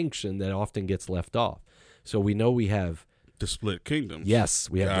distinction that often gets left off. So we know we have the split kingdoms. Yes,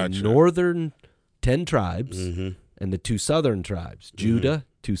 we have the northern 10 tribes and the 2 southern tribes. Judah,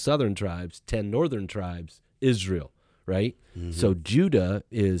 2 southern tribes, 10 northern tribes, Israel, right? So Jeremiah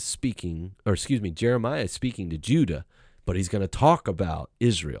is speaking to Judah, but he's going to talk about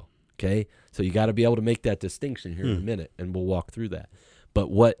Israel, okay? So you got to be able to make that distinction here in a minute, and we'll walk through that. But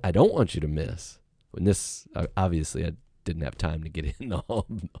what I don't want you to miss, and this, obviously, I didn't have time to get into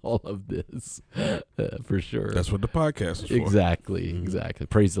all of this for sure. That's what the podcast is for. Exactly.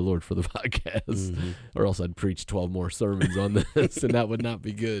 Praise the Lord for the podcast, or else I'd preach 12 more sermons on this, and that would not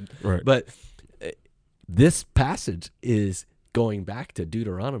be good. Right. But this passage is going back to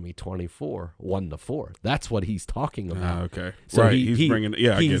Deuteronomy 24, 1-4. That's what he's talking about. Okay. So right. He's bringing.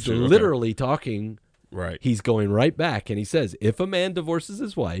 Yeah, I he's get you. Literally talking Right. He's going right back, and he says, if a man divorces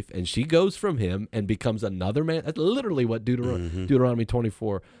his wife and she goes from him and becomes another man, that's literally what Deuteronomy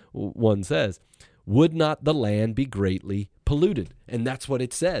 24:1 says, would not the land be greatly polluted? And that's what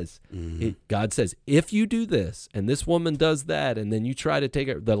it says. God says, if you do this and this woman does that, and then you try to take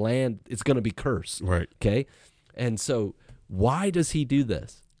it, the land, it's going to be cursed. Right. Okay. And so why does he do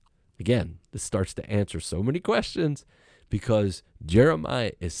this? Again, this starts to answer so many questions, because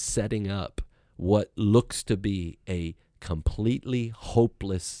Jeremiah is setting up what looks to be a completely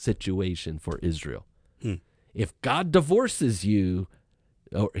hopeless situation for Israel. If God divorces you,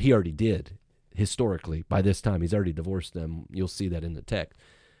 or he already did historically, by this time he's already divorced them. You'll see that in the text.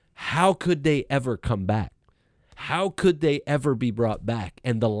 How could they ever come back? How could they ever be brought back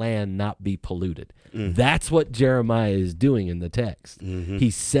and the land not be polluted? That's what Jeremiah is doing in the text.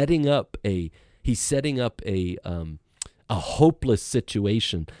 He's setting up a hopeless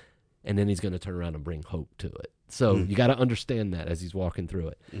situation, and then he's going to turn around and bring hope to it. So you got to understand that as he's walking through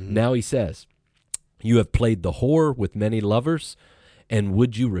it. Now he says, you have played the whore with many lovers, and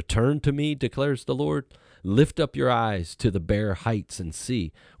would you return to me, declares the Lord? Lift up your eyes to the bare heights and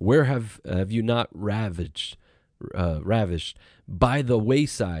see. Where have you not ravished? By the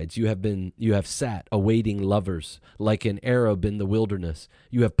waysides you have sat awaiting lovers, like an Arab in the wilderness.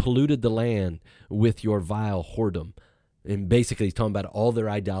 You have polluted the land with your vile whoredom. And basically he's talking about all their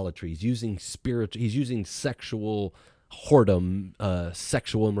idolatries, he's using sexual whoredom,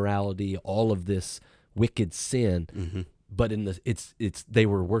 sexual immorality, all of this wicked sin. But they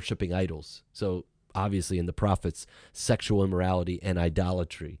were worshiping idols. So obviously in the prophets, sexual immorality and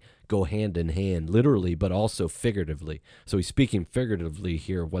idolatry go hand in hand, literally, but also figuratively. So he's speaking figuratively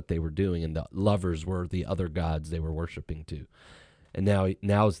here of what they were doing, and the lovers were the other gods they were worshiping too. And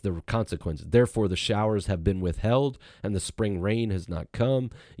now's the consequences. Therefore the showers have been withheld, and the spring rain has not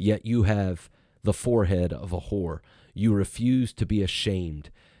come, yet you have the forehead of a whore. You refuse to be ashamed.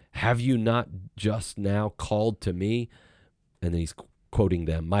 Have you not just now called to me? And then he's quoting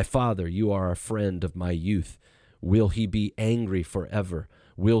them. My father, you are a friend of my youth. Will he be angry forever?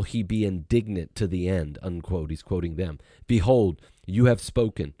 Will he be indignant to the end? Unquote. He's quoting them. Behold, you have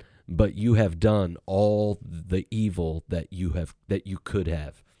spoken, but you have done all the evil that you could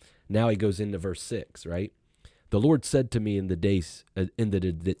have. Now he goes into verse 6, right? The Lord said to me in the days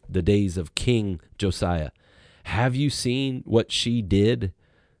of King Josiah, have you seen what she did?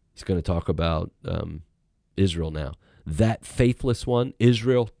 He's going to talk about Israel now. That faithless one,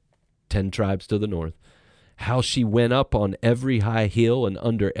 Israel, 10 tribes to the north, how she went up on every high hill and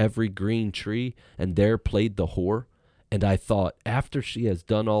under every green tree, and there played the whore. And I thought, after she has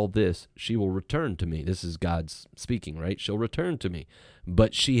done all this, she will return to me. This is God's speaking, right? She'll return to me.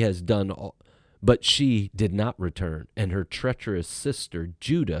 But she did not return, and her treacherous sister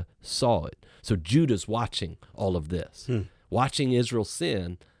Judah saw it. So Judah's watching all of this, watching Israel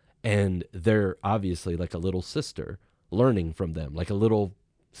sin, and they're obviously like a little sister learning from them, like a little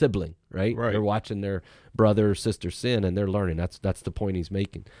sibling, right? They're watching their brother or sister sin, and they're learning. That's the point he's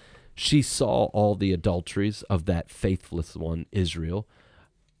making. She saw all the adulteries of that faithless one, Israel.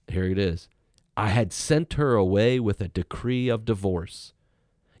 Here it is. I had sent her away with a decree of divorce.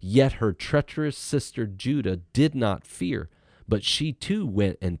 Yet her treacherous sister Judah did not fear, but she too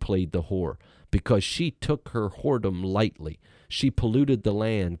went and played the whore, because she took her whoredom lightly. She polluted the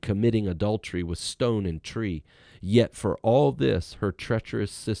land, committing adultery with stone and tree. Yet for all this, her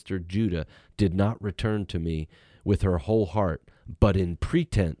treacherous sister Judah did not return to me with her whole heart, but in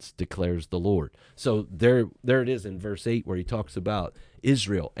pretense, declares the Lord. So there it is in verse 8 where he talks about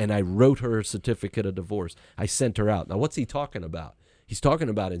Israel, and I wrote her a certificate of divorce. I sent her out. Now, what's he talking about? He's talking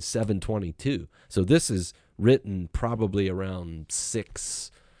about in 722. So this is written probably around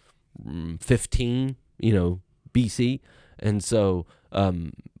 615, BC. And so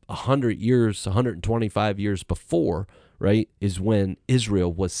 125 years before, right, is when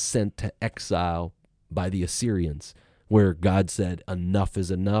Israel was sent to exile by the Assyrians, where God said, enough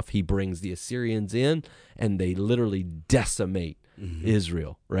is enough. He brings the Assyrians in, and they literally decimate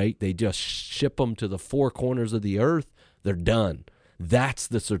Israel, right? They just ship them to the four corners of the earth. They're done. That's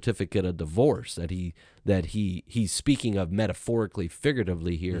the certificate of divorce that he's speaking of metaphorically,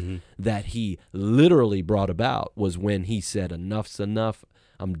 figuratively here, that he literally brought about was when he said, enough's enough.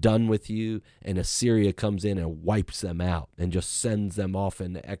 I'm done with you. And Assyria comes in and wipes them out and just sends them off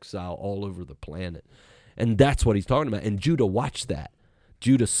into exile all over the planet. And that's what he's talking about. And Judah watched that.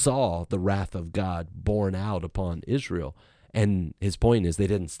 Judah saw the wrath of God borne out upon Israel. And his point is they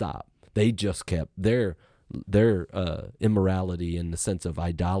didn't stop. They just kept their immorality in the sense of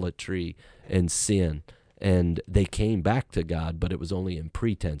idolatry and sin. and they came back to God, but it was only in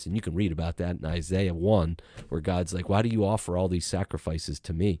pretense. And you can read about that in Isaiah 1, where God's like, why do you offer all these sacrifices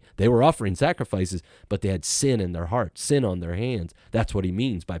to me? They were offering sacrifices, but they had sin in their heart, sin on their hands. That's what he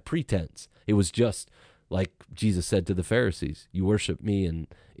means by pretense. It was just like Jesus said to the Pharisees, you worship me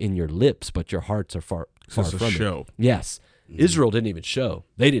in your lips, but your hearts are far from show. it. Yes. Mm-hmm. Israel didn't even show.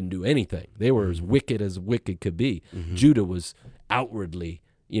 They didn't do anything. They were as wicked could be. Mm-hmm. Judah was outwardly,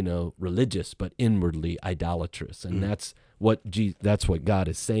 religious, but inwardly idolatrous. And that's what God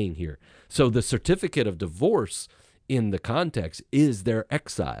is saying here. So the certificate of divorce in the context is their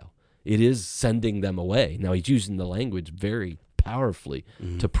exile. It is sending them away. Now he's using the language very powerfully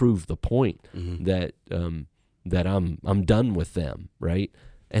to prove the point that I'm done with them, right?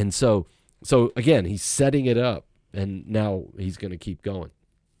 And so again, he's setting it up, and now he's going to keep going.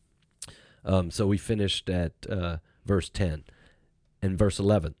 So we finished at verse 10 and verse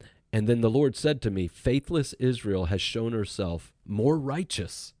 11. And then the Lord said to me, faithless Israel has shown herself more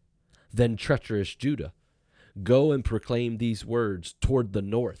righteous than treacherous Judah. Go and proclaim these words toward the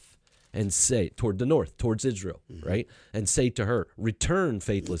north, and say, towards Israel, right? And say to her, return,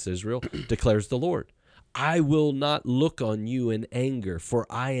 faithless Israel, declares the Lord. I will not look on you in anger, for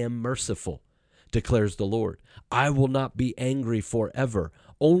I am merciful, declares the Lord. I will not be angry forever.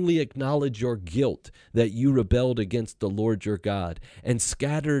 Only acknowledge your guilt, that you rebelled against the Lord your God, and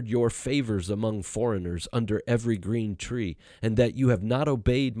scattered your favors among foreigners under every green tree, and that you have not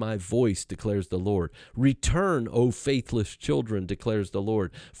obeyed my voice, declares the Lord. Return, O faithless children, declares the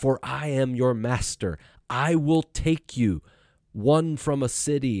Lord, for I am your master. I will take you, one from a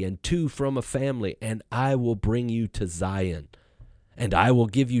city and two from a family, and I will bring you to Zion. And I will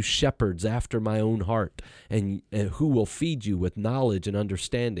give you shepherds after my own heart, and who will feed you with knowledge and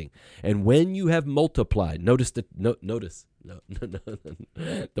understanding. And when you have multiplied, don't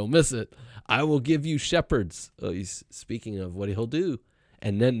miss it. I will give you shepherds. He's speaking of what he'll do.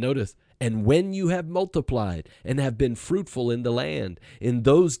 And then notice, and when you have multiplied and have been fruitful in the land, in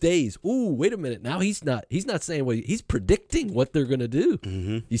those days, wait a minute. Now he's not saying he's predicting what they're going to do.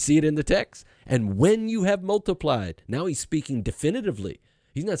 Mm-hmm. You see it in the text. And when you have multiplied, now he's speaking definitively.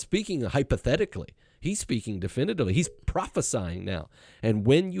 He's not speaking hypothetically. He's speaking definitively. He's prophesying now. And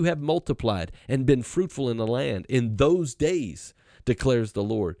when you have multiplied and been fruitful in the land, in those days, declares the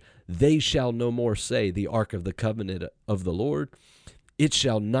Lord, they shall no more say, the ark of the covenant of the Lord. It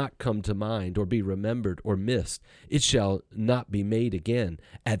shall not come to mind or be remembered or missed. It shall not be made again.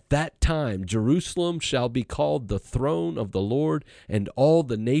 At that time, Jerusalem shall be called the throne of the Lord, and all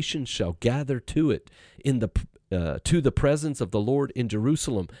the nations shall gather to it to the presence of the Lord in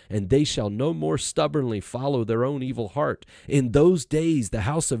Jerusalem, and they shall no more stubbornly follow their own evil heart. In those days, the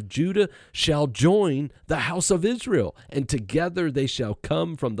house of Judah shall join the house of Israel, and together they shall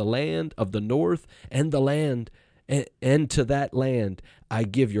come from the land of the north and the land. And to that land I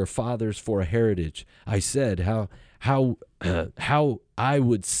give your fathers for a heritage. I said, how I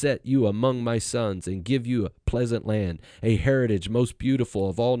would set you among my sons and give you a pleasant land, a heritage most beautiful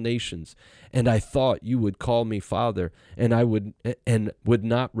of all nations. And I thought you would call me father, and I would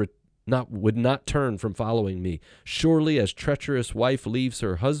not turn from following me. Surely as treacherous wife leaves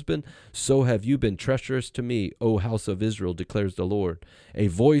her husband, so have you been treacherous to me, O house of Israel, declares the Lord. A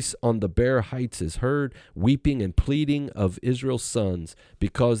voice on the bare heights is heard, weeping and pleading of Israel's sons,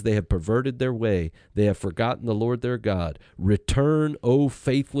 because they have perverted their way. They have forgotten the Lord their God. Return, O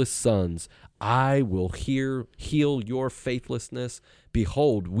faithless sons. I will heal your faithlessness.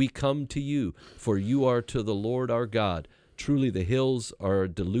 Behold, we come to you, for you are to the Lord our God. Truly the hills are a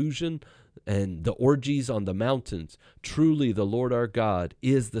delusion, and the orgies on the mountains. Truly the Lord our God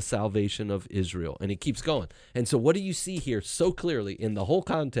is the salvation of Israel. And he keeps going. And so what do you see here so clearly in the whole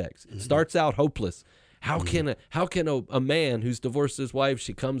context? It starts out hopeless. How can a man who's divorced his wife,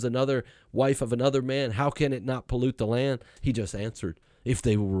 she comes another wife of another man, how can it not pollute the land? He just answered, if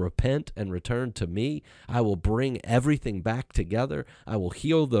they will repent and return to me, I will bring everything back together. I will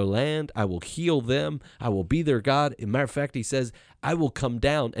heal their land. I will heal them. I will be their God. As a matter of fact, he says, I will come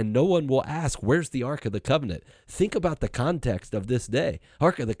down and no one will ask, where's the Ark of the Covenant? Think about the context of this day.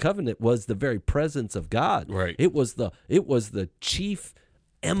 Ark of the Covenant was the very presence of God. Right. It was the chief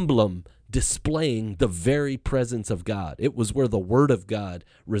emblem displaying the very presence of God. It was where the Word of God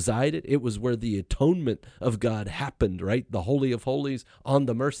resided. It was where the atonement of God happened, right? The Holy of Holies on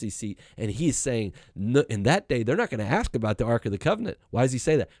the mercy seat. And he's saying, in that day, they're not going to ask about the Ark of the Covenant. Why does he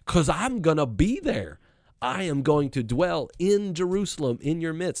say that? Because I'm going to be there. I am going to dwell in Jerusalem in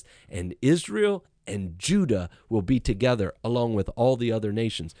your midst. And Israel and Judah will be together along with all the other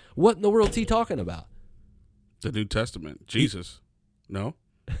nations. What in the world is he talking about? The New Testament. Jesus. No?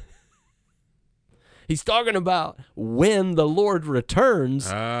 He's talking about when the Lord returns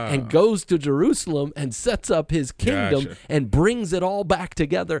and goes to Jerusalem and sets up his kingdom and brings it all back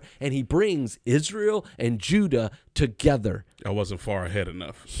together. And he brings Israel and Judah together. I wasn't far ahead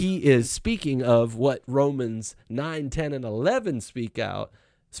enough. He is speaking of what Romans 9, 10, and 11 speak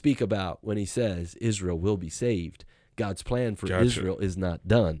about when he says Israel will be saved. God's plan for Israel is not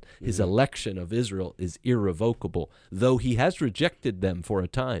done. His election of Israel is irrevocable, though he has rejected them for a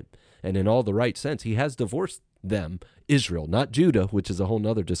time. And in all the right sense, he has divorced them, Israel, not Judah, which is a whole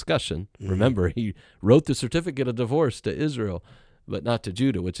nother discussion. Remember, he wrote the certificate of divorce to Israel, but not to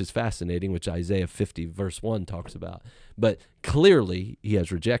Judah, which is fascinating, which Isaiah 50 verse 1 talks about. But clearly, he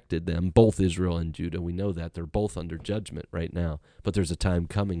has rejected them, both Israel and Judah. We know that. They're both under judgment right now. But there's a time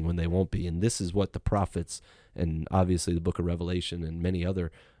coming when they won't be. And this is what the prophets and obviously the book of Revelation and many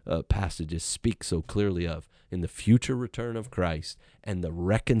other passages speak so clearly of, in the future return of Christ and the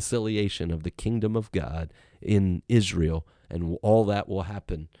reconciliation of the kingdom of God in Israel. And all that will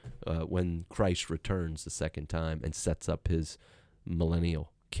happen when Christ returns the second time and sets up his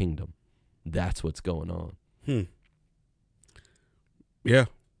millennial kingdom. That's what's going on. Yeah.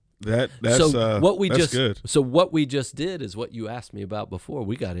 That's good. good. So what we just did is what you asked me about before.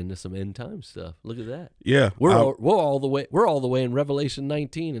 We got into some end time stuff. Look at that. Yeah, we're all the way in Revelation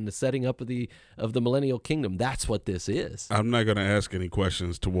 19 in the setting up of the millennial kingdom. That's what this is. I'm not going to ask any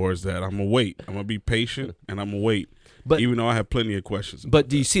questions towards that. I'm gonna wait. I'm gonna be patient and I'm gonna wait. But even though I have plenty of questions. But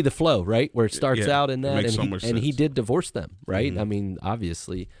do you see the flow, right? Where it starts out in that, and he did divorce them, right? I mean,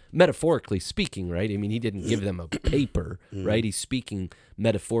 obviously, metaphorically speaking, right? I mean, he didn't give them a paper, right? He's speaking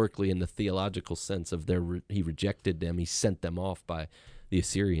metaphorically in the theological sense of he rejected them. He sent them off by the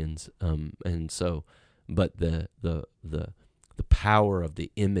Assyrians, and so, but the power of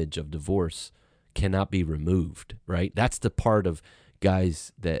the image of divorce cannot be removed, right? That's the part of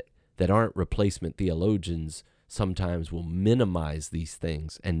guys that aren't replacement theologians. Sometimes will minimize these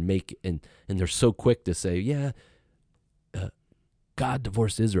things and and they're so quick to say, God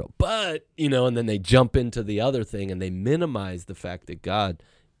divorced Israel, but and then they jump into the other thing and they minimize the fact that God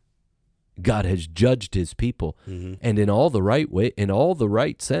has judged his people, and in all the right way, in all the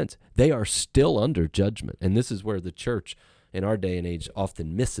right sense, they are still under judgment. And this is where the church in our day and age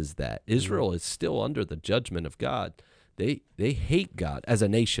often misses that. Israel is still under the judgment of God. They hate God as a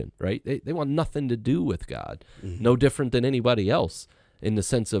nation, right? They want nothing to do with God, no different than anybody else in the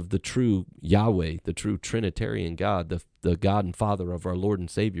sense of the true Yahweh, the true Trinitarian God, the God and Father of our Lord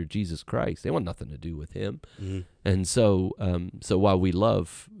and Savior, Jesus Christ. They want nothing to do with him. And so while we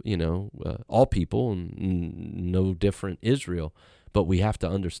love, all people, and no different Israel, but we have to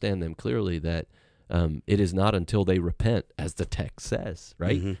understand them clearly that it is not until they repent, as the text says,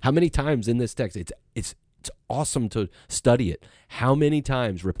 right? How many times in this text, it's awesome to study it. How many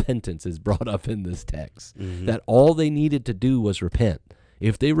times repentance is brought up in this text? That all they needed to do was repent.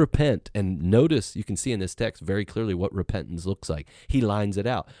 If they repent, and notice, you can see in this text very clearly what repentance looks like. He lines it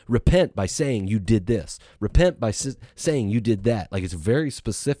out. Repent by saying you did this. Repent by saying you did that. Like, it's very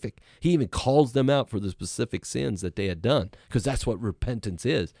specific. He even calls them out for the specific sins that they had done, because that's what repentance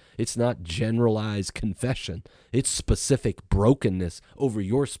is. It's not generalized confession. It's specific brokenness over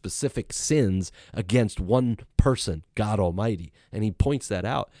your specific sins against one person, God Almighty. And he points that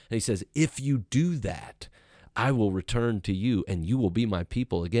out. And he says, if you do that, I will return to you, and you will be my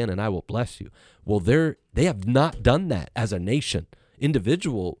people again, and I will bless you. Well, they have not done that as a nation.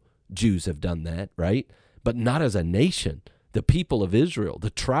 Individual Jews have done that, right? But not as a nation. The people of Israel, the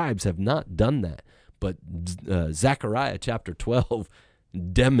tribes, have not done that. But Zechariah chapter 12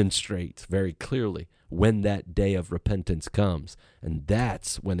 demonstrates very clearly when that day of repentance comes. And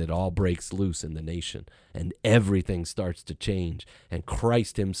that's when it all breaks loose in the nation and everything starts to change. And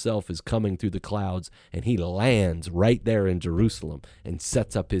Christ himself is coming through the clouds, and he lands right there in Jerusalem and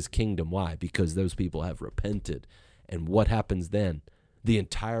sets up his kingdom. Why? Because those people have repented. And what happens then? The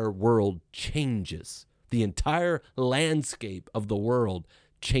entire world changes. The entire landscape of the world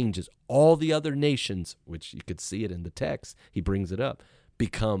changes. All the other nations, which you could see it in the text, he brings it up,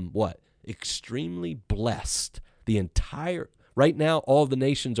 become what? Extremely blessed. Right now, all the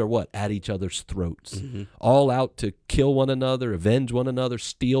nations are what? At each other's throats. All out to kill one another, avenge one another,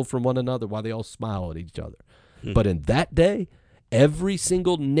 steal from one another, while they all smile at each other. But in that day, every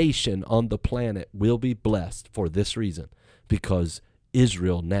single nation on the planet will be blessed for this reason, because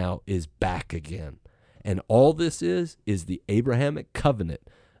Israel now is back again. And all this is the Abrahamic covenant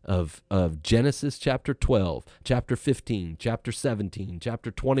of Genesis chapter 12, chapter 15, chapter 17,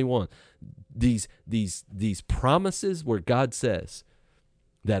 chapter 21. These promises where God says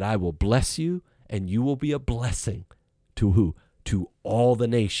that I will bless you and you will be a blessing to who? To all the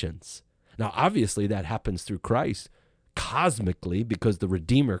nations. Now, obviously, that happens through Christ cosmically because the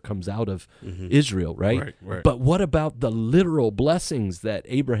Redeemer comes out of Israel, right? Right. But what about the literal blessings that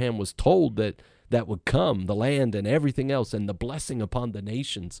Abraham was told that would come, the land and everything else, and the blessing upon the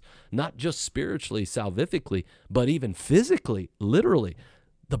nations, not just spiritually, salvifically, but even physically, literally?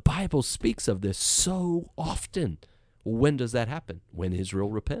 The Bible speaks of this so often. When does that happen? When Israel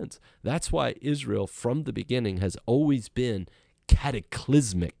repents. That's why Israel, from the beginning, has always been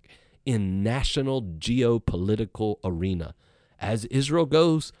cataclysmic in national geopolitical arena. As Israel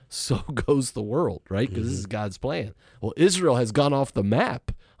goes, so goes the world, right? Because this is God's plan. Well, Israel has gone off the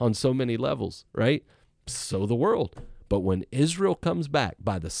map on so many levels, right? So the world. But when Israel comes back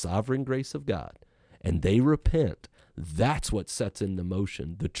by the sovereign grace of God and they repent, that's what sets into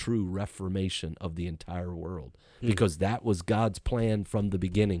motion the true reformation of the entire world, because that was God's plan from the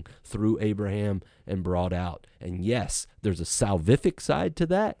beginning through Abraham and brought out. And yes, there's a salvific side to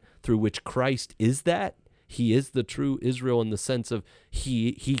that through which Christ is that. He is the true Israel in the sense of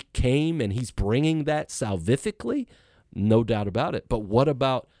he came and he's bringing that salvifically, no doubt about it. But what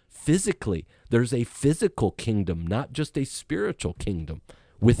about physically? There's a physical kingdom, not just a spiritual kingdom,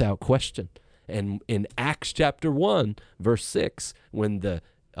 without question. And in Acts chapter 1, verse 6, when the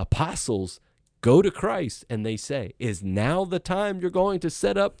apostles go to Christ and they say, is now the time you're going to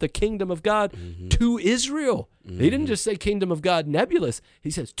set up the kingdom of God to Israel? He didn't just say kingdom of God nebulous.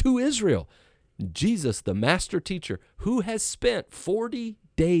 He says to Israel. Jesus, the master teacher, who has spent 40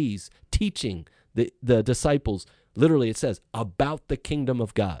 days teaching the disciples, literally it says, about the kingdom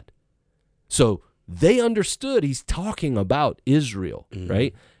of God. So they understood he's talking about Israel,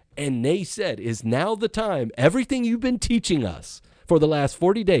 right? And they said, is now the time, everything you've been teaching us for the last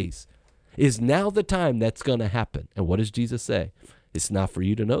 40 days, is now the time that's going to happen. And what does Jesus say? It's not for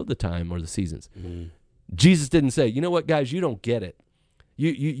you to know the time or the seasons. Jesus didn't say, you know what, guys, you don't get it.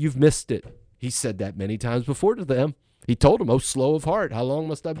 You've missed it. He said that many times before to them. He told them, oh, slow of heart, how long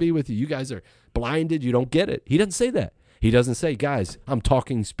must I be with you? You guys are blinded. You don't get it. He doesn't say that. He doesn't say, guys, I'm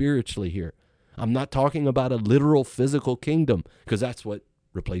talking spiritually here. I'm not talking about a literal physical kingdom, because that's what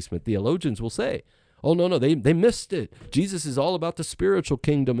replacement theologians will say. Oh, no, they missed it. Jesus is all about the spiritual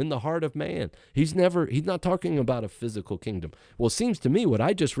kingdom in the heart of man. He's not talking about a physical kingdom. Well, it seems to me what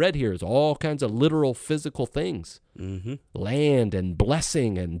I just read here is all kinds of literal physical things. Land and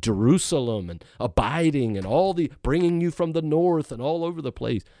blessing and Jerusalem and abiding and all the bringing you from the north and all over the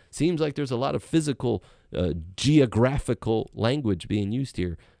place. Seems like there's a lot of physical, geographical language being used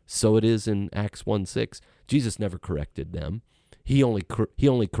here. So it is in Acts 1:6. Jesus never corrected them. He only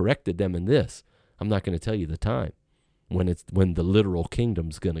corrected them in this. I'm not going to tell you the time when the literal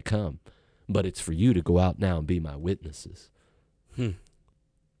kingdom's going to come, but it's for you to go out now and be my witnesses.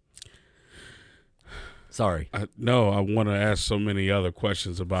 Sorry. I want to ask so many other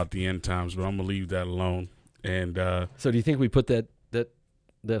questions about the end times, but I'm going to leave that alone. And so do you think we put that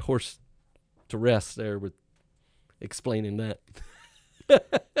horse to rest there with explaining that?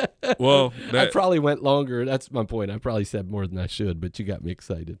 Well, I probably went longer. That's my point. I probably said more than I should, but you got me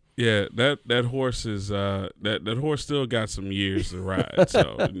excited. Yeah, that horse is that horse still got some years to ride.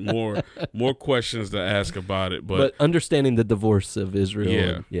 So more questions to ask about it. But understanding the divorce of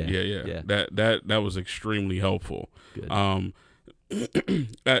Israel. Yeah. That was extremely helpful. Good.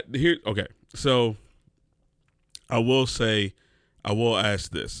 Okay. So I will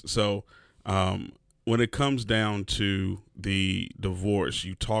ask this. So when it comes down to the divorce,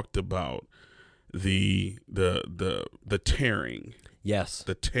 you talked about the tearing. Yes.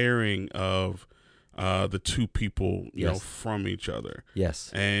 The tearing of the two people, you know, from each other.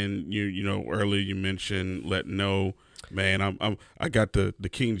 Yes. And you know, earlier you mentioned let no man. I got the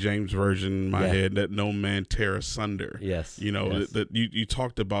King James version in my head, that no man tear asunder. Yes. You know, that you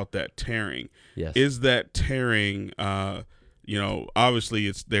talked about that tearing. Yes. Is that tearing you know,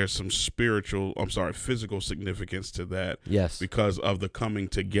 obviously there's some physical significance to that. Yes. Because of the coming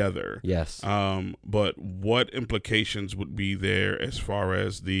together. Yes. But what implications would be there as far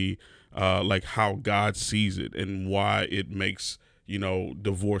as the like how God sees it and why it makes, you know,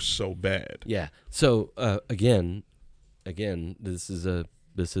 divorce so bad? Yeah. So again, this is a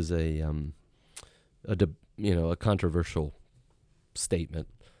controversial statement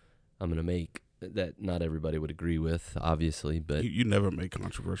I'm going to make that not everybody would agree with, obviously, but you never make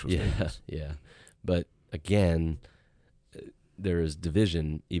controversial statements. Yeah. But again, there is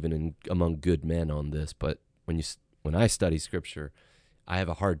division even among good men on this. But when I study Scripture, I have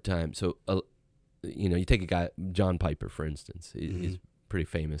a hard time. So, you take a guy, John Piper, for instance. He's a pretty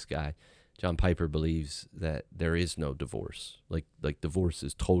famous guy. John Piper believes that there is no divorce. Like divorce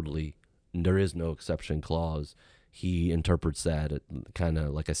is totally, there is no exception clause. he interprets that kind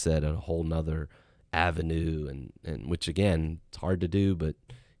of, like I said, a whole nother avenue, and which again, it's hard to do, but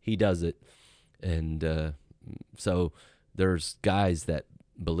he does it. And so there's guys that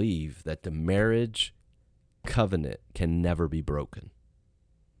believe that the marriage covenant can never be broken.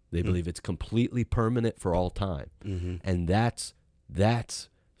 They believe it's completely permanent for all time. And that's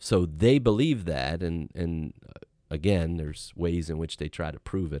so they believe that, and again, there's ways in which they try to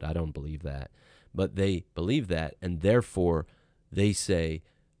prove it. I don't believe that. But they believe that, and therefore they say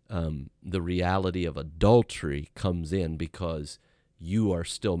the reality of adultery comes in because you are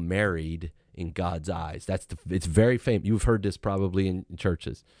still married in God's eyes. It's very famous. You've heard this probably in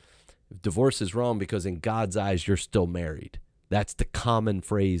churches. Divorce is wrong because in God's eyes you're still married. That's the common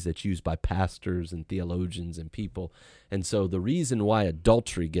phrase that's used by pastors and theologians and people. And so the reason why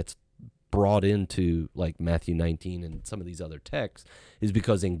adultery gets brought into like Matthew 19 and some of these other texts is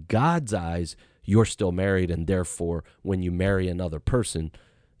because in God's eyes you're still married, and therefore when you marry another person,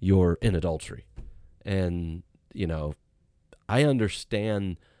 you're in adultery. And, you know, I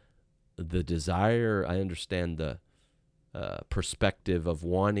understand the desire, I understand the perspective of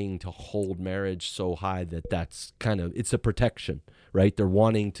wanting to hold marriage so high that's kind of, it's a protection, right? They're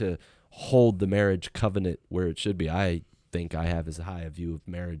wanting to hold the marriage covenant where it should be. I think I have as high a view of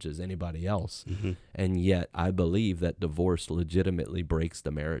marriage as anybody else. And yet I believe that divorce legitimately breaks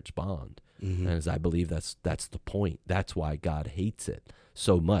the marriage bond. And as I believe that's the point. That's why God hates it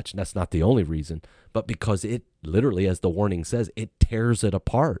so much. And that's not the only reason, but because it literally, as the warning says, it tears it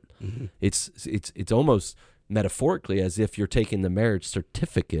apart. It's almost metaphorically as if you're taking the marriage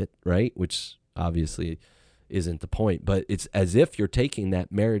certificate, right? Which obviously isn't the point, but it's as if you're taking that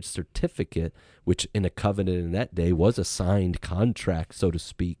marriage certificate, which in a covenant in that day was a signed contract, so to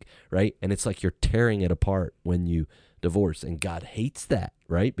speak, right? And it's like you're tearing it apart when you divorce, and God hates that,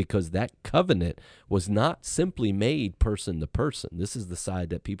 right? Because that covenant was not simply made person to person. This is the side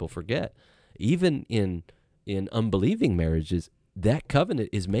that people forget. Even in unbelieving marriages, that covenant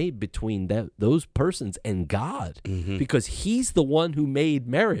is made between those persons and God, because he's the one who made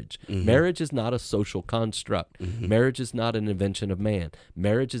marriage. Marriage is not a social construct. Marriage is not an invention of man.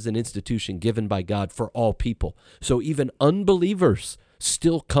 Marriage is an institution given by God for all people. So even unbelievers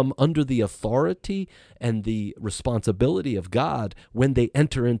still come under the authority and the responsibility of God when they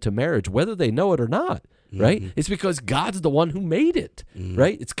enter into marriage, whether they know it or not. Right? It's because God's the one who made it,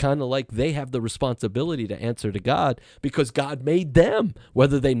 right? It's kind of like they have the responsibility to answer to God because God made them,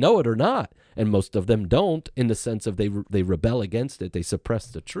 whether they know it or not. And most of them don't, in the sense of they rebel against it. They suppress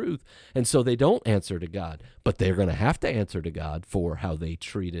the truth. And so they don't answer to God. But they're going to have to answer to God for how they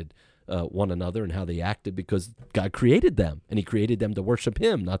treated one another and how they acted, because God created them, and he created them to worship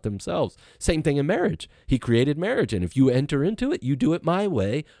him, not themselves. Same thing in marriage. He created marriage, and if you enter into it, you do it my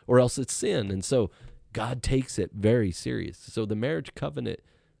way or else it's sin. And so God takes it very serious. So the marriage covenant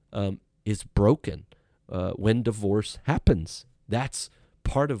is broken when divorce happens. That's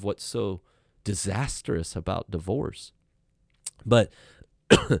part of what's so disastrous about divorce. But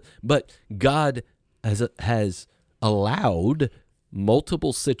God has allowed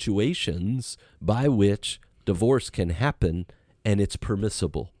multiple situations by which divorce can happen, and it's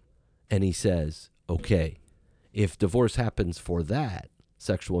permissible. And he says, okay, if divorce happens for that,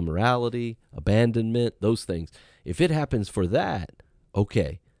 sexual immorality, abandonment, those things, if it happens for that,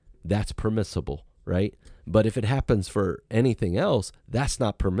 okay, that's permissible, right? But if it happens for anything else, that's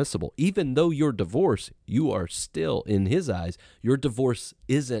not permissible. Even though you're divorced, you are still, in his eyes, your divorce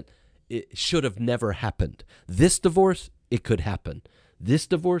it should have never happened. This divorce, it could happen. This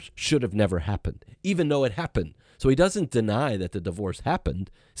divorce should have never happened, even though it happened. So he doesn't deny that the divorce happened.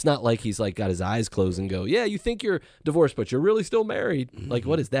 It's not like he's like got his eyes closed and go, yeah, you think you're divorced, but you're really still married. Like,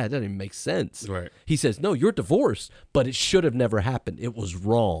 what is that? That doesn't even make sense. Right. He says, no, you're divorced, but it should have never happened. It was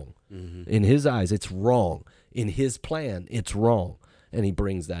wrong. In his eyes, it's wrong. In his plan, it's wrong. And he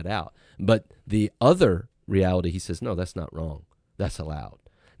brings that out. But the other reality, he says, no, that's not wrong. That's allowed.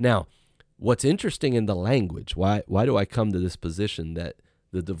 Now, what's interesting in the language, why do I come to this position that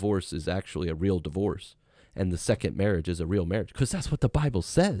the divorce is actually a real divorce and the second marriage is a real marriage? Because that's what the Bible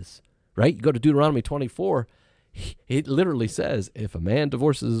says, right? You go to Deuteronomy 24, it literally says, if a man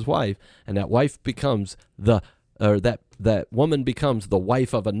divorces his wife and that wife becomes that woman becomes the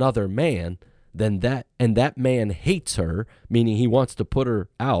wife of another man, then that man hates her, meaning he wants to put her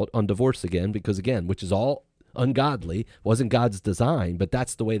out on divorce again, because again, which is all ungodly, wasn't God's design, but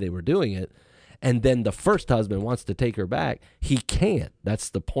that's the way they were doing it. And then the first husband wants to take her back. He can't. That's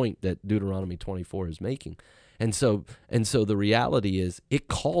the point that Deuteronomy 24 is making. And so the reality is it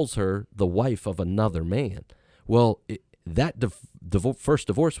calls her the wife of another man. Well, that first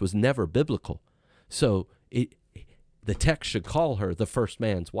divorce was never biblical. So the text should call her the first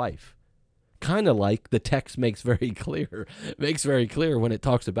man's wife. Kind of like the text makes very clear when it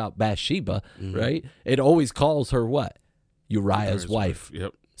talks about Bathsheba, right? It always calls her what? Uriah's wife.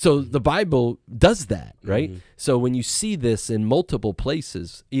 Yep. So the Bible does that, right? So when you see this in multiple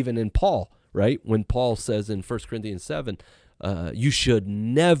places, even in Paul, right? When Paul says in 1 Corinthians 7, you should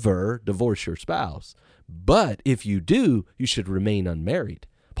never divorce your spouse. But if you do, you should remain unmarried.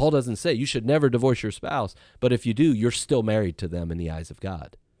 Paul doesn't say you should never divorce your spouse, but if you do, you're still married to them in the eyes of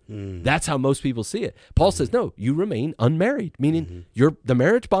God. That's how most people see it. Paul says, no, you remain unmarried, meaning the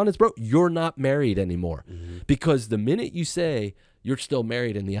marriage bond is broke. You're not married anymore. Because the minute you say you're still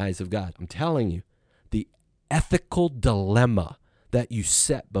married in the eyes of God, I'm telling you, the ethical dilemma that you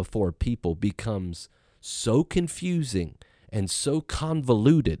set before people becomes so confusing and so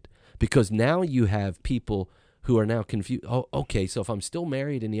convoluted, because now you have people who are now confused. Oh, okay, so if I'm still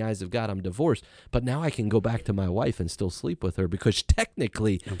married in the eyes of God, I'm divorced, but now I can go back to my wife and still sleep with her because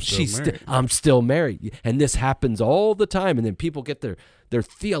technically I'm still married. And this happens all the time, and then people get their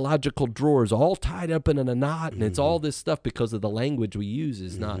theological drawers all tied up in a knot, and it's all this stuff because of the language we use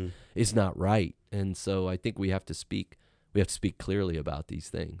is not right. And so I think we have to speak clearly about these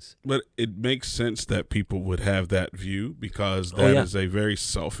things. But it makes sense that people would have that view, because that is a very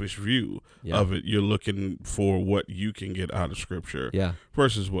selfish view of it. You're looking for what you can get out of Scripture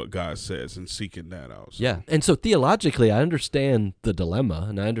versus what God says and seeking that out. So. Yeah. And so theologically, I understand the dilemma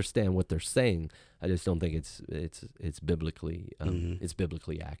and I understand what they're saying. I just don't think it's biblically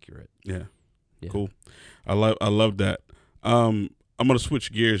accurate. Yeah. Cool. I love that. I'm going to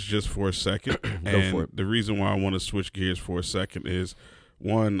switch gears just for a second. Go for it. The reason why I want to switch gears for a second is,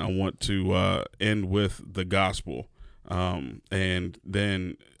 one, I want to end with the gospel. And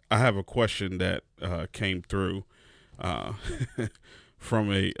then I have a question that came through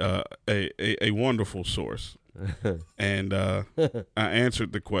from a wonderful source. And I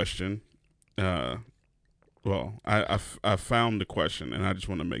answered the question. I found the question, and I just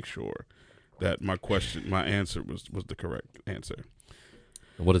want to make sure that my answer was the correct answer.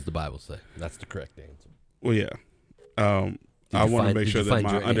 What does the Bible say? That's the correct answer. Well, yeah. I want to make sure that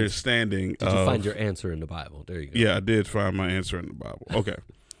my understanding Did you find your answer in the Bible? There you go. Yeah, I did find my answer in the Bible. Okay.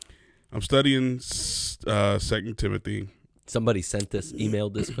 I'm studying 2 Timothy. Somebody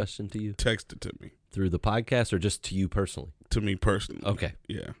emailed this question to you? Texted to me. Through the podcast or just to you personally? To me personally. Okay.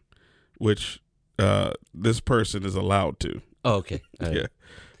 Yeah. Which this person is allowed to. Oh, okay. Yeah.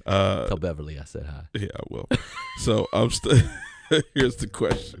 Tell Beverly I said hi. Yeah, I will. So here's the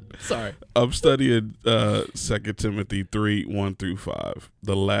question. Sorry. I'm studying 2 Timothy 3:1-5.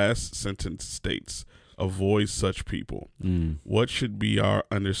 The last sentence states, avoid such people. What should be our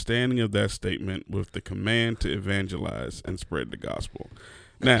understanding of that statement with the command to evangelize and spread the gospel?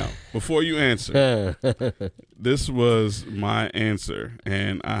 Now, before you answer, this was my answer,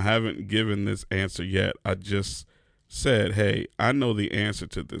 and I haven't given this answer yet. I just said, hey, I know the answer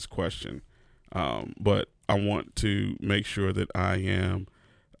to this question, but I want to make sure that I am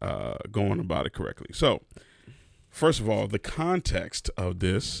going about it correctly. So, first of all, the context of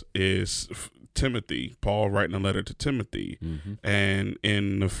this is Timothy, Paul writing a letter to Timothy, and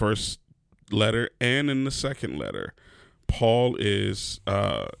in the first letter and in the second letter, Paul is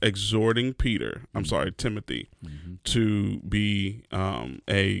exhorting Timothy, to be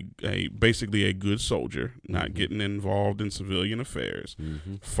basically a good soldier, not getting involved in civilian affairs,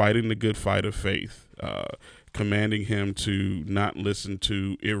 fighting the good fight of faith, commanding him to not listen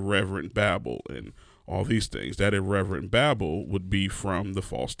to irreverent babble and all these things. That irreverent babble would be from the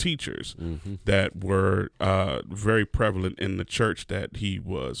false teachers that were very prevalent in the church that he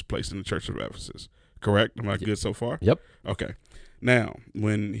was placed in, the church of Ephesus. Correct? Am I good so far? Yep. Okay. Now,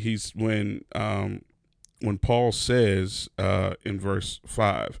 when Paul says in verse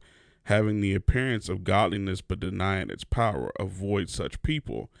 5, having the appearance of godliness but denying its power, avoid such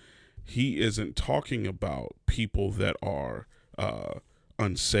people, he isn't talking about people that are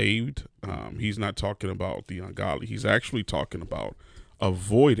unsaved. He's not talking about the ungodly. He's actually talking about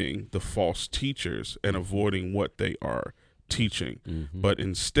avoiding the false teachers and avoiding what they are teaching, but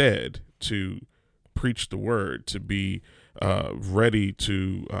instead to preach the word, to be ready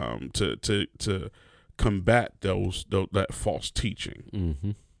to combat that false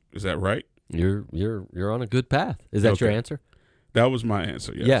teaching. Is that right? You're on a good path. Is that your answer? That was my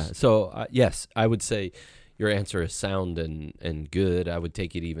answer. Yes. Yeah. So yes, I would say your answer is sound and good. I would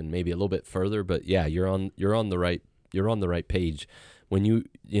take it even maybe a little bit further, but yeah, you're on the right page. When you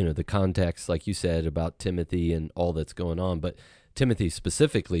the context, like you said about Timothy and all that's going on, but Timothy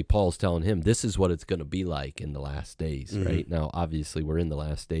specifically, Paul's telling him this is what it's going to be like in the last days, right? Now, obviously, we're in the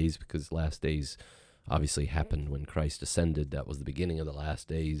last days because last days obviously happened when Christ ascended. That was the beginning of the last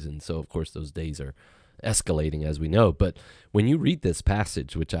days. And so, of course, those days are escalating, as we know. But when you read this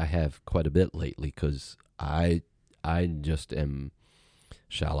passage, which I have quite a bit lately, because I just am,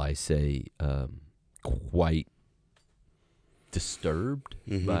 shall I say, quite disturbed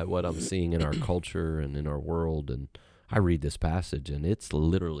by what I'm seeing in our culture and in our world. And I read this passage, and it's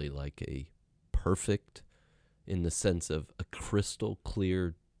literally like a perfect, in the sense of a crystal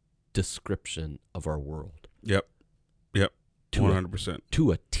clear description of our world. Yep. 100%.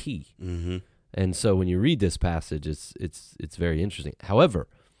 To a T. Mm-hmm. And so when you read this passage, it's very interesting. However,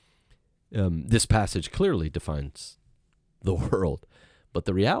 this passage clearly defines the world. But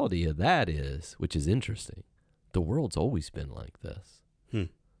the reality of that is, which is interesting, the world's always been like this.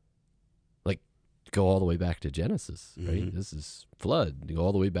 Like, go all the way back to Genesis, right? This is flood. You go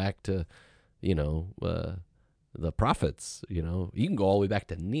all the way back to, the prophets. You can go all the way back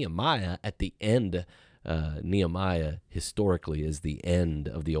to Nehemiah at the end. Nehemiah historically is the end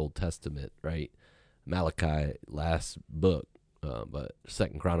of the Old Testament, right? Malachi, last book, but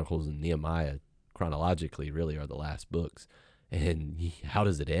 2nd Chronicles and Nehemiah chronologically really are the last books. And how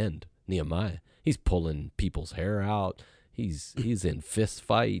does it end? Nehemiah, he's pulling people's hair out. He's in fist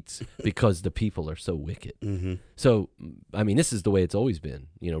fights because the people are so wicked. So, I mean, this is the way it's always been.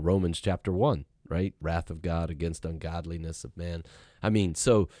 Romans chapter 1, right? Wrath of God against ungodliness of man. I mean,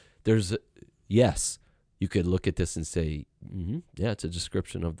 so there's, yes, you could look at this and say, yeah, it's a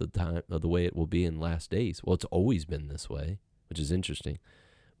description of the time, of the way it will be in last days. Well, it's always been this way, which is interesting.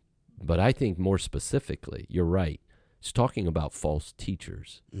 But I think more specifically, you're right. He's talking about false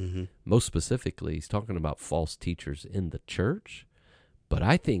teachers. Most specifically, he's talking about false teachers in the church. But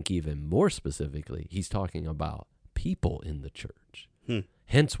I think even more specifically, he's talking about people in the church.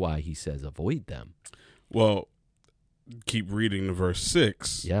 Hence why he says avoid them. Well, keep reading the verse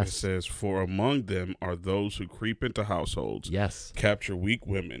 6. Yes. It says, for among them are those who creep into households, Yes. capture weak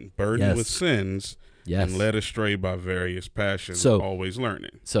women, burdened with sins, and led astray by various passions, always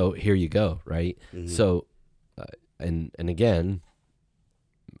learning. So here you go, right? So, and again,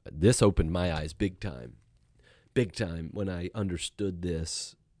 this opened my eyes big time when I understood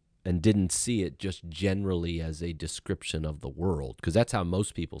this and didn't see it just generally as a description of the world, because that's how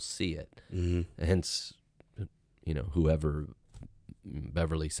most people see it. Hence, whoever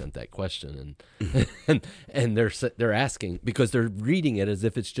Beverly sent that question, and they're asking because they're reading it as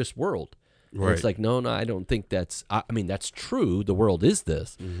if it's just world. Right. It's like, no, I don't think that's, I mean, that's true. The world is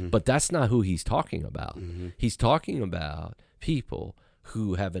this, but that's not who he's talking about. He's talking about people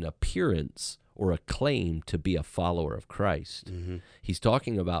who have an appearance or a claim to be a follower of Christ. He's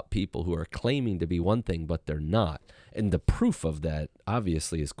talking about people who are claiming to be one thing, but they're not. And the proof of that,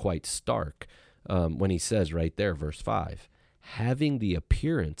 obviously, is quite stark when he says right there, verse 5, having the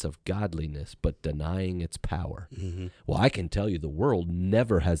appearance of godliness, but denying its power. Well, I can tell you the world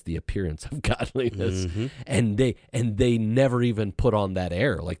never has the appearance of godliness, and they never even put on that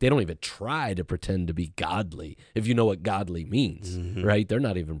air. Like, they don't even try to pretend to be godly, if you know what godly means, right? They're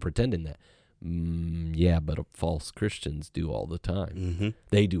not even pretending that. Yeah, but false Christians do all the time.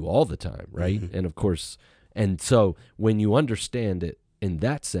 They do all the time, right? And of course, and so when you understand it in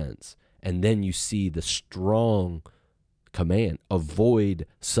that sense, and then you see the strong command, avoid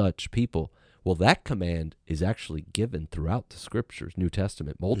such people. Well, that command is actually given throughout the scriptures, New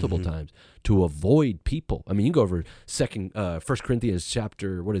Testament, multiple times, to avoid people. I mean, you can go over 1 Corinthians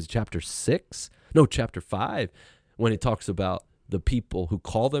chapter 5, when it talks about the people who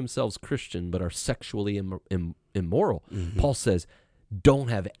call themselves Christian but are sexually immoral. Paul says, don't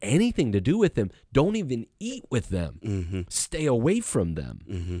have anything to do with them. Don't even eat with them. Stay away from them.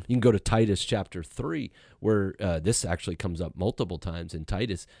 You can go to Titus chapter 3, where this actually comes up multiple times in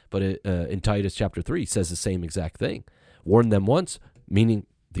Titus, but in Titus chapter 3 says the same exact thing. Warn them once, meaning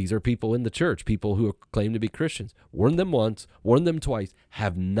these are people in the church, people who claim to be Christians. Warn them once, warn them twice,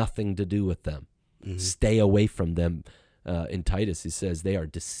 have nothing to do with them. Stay away from them. In Titus, he says they are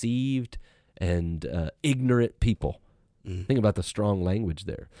deceived and ignorant people. Think about the strong language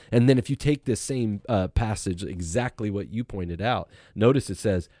there. And then if you take this same passage, exactly what you pointed out, notice it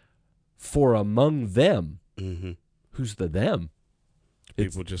says, for among them, who's the them?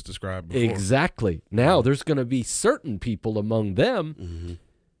 People just described before. Exactly. Now there's going to be certain people among them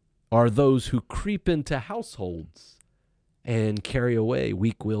are those who creep into households and carry away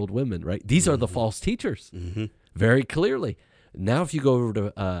weak-willed women, right? These are the false teachers, very clearly. Now, if you go over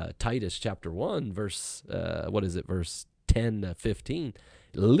to Titus chapter 1, verse 10, 15,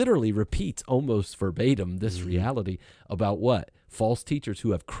 literally repeats almost verbatim this reality about what? False teachers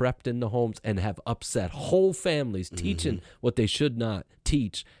who have crept into homes and have upset whole families, teaching what they should not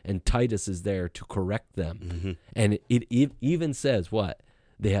teach, and Titus is there to correct them. Mm-hmm. And it even says what?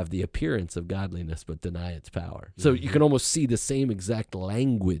 They have the appearance of godliness but deny its power. So you can almost see the same exact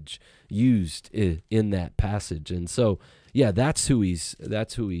language used in that passage. And so, yeah, that's who he's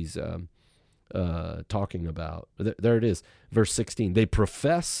talking about. There it is, verse 16. They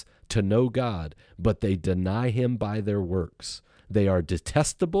profess to know God, but they deny him by their works. They are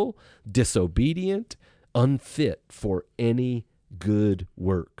detestable, disobedient, unfit for any good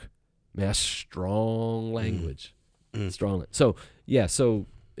work. Man, that's strong language. Strong. So, yeah, so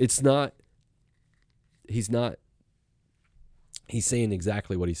it's not, he's saying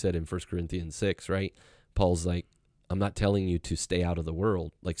exactly what he said in 1 Corinthians 6, right? Paul's like, I'm not telling you to stay out of the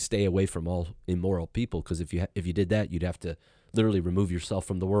world, like stay away from all immoral people, because if you did that, you'd have to literally remove yourself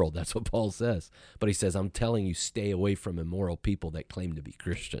from the world. That's what Paul says. But he says, I'm telling you, stay away from immoral people that claim to be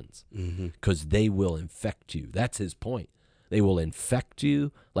Christians, because they will infect you. That's his point. They will infect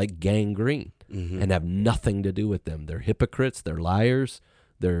you like gangrene and have nothing to do with them. They're hypocrites, they're liars,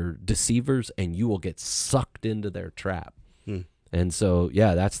 they're deceivers, and you will get sucked into their trap. And so,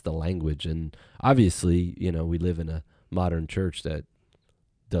 yeah, that's the language. And obviously, we live in a modern church that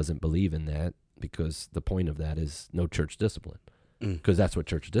doesn't believe in that, because the point of that is no church discipline. Because that's what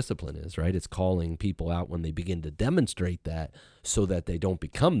church discipline is, right? It's calling people out when they begin to demonstrate that, so that they don't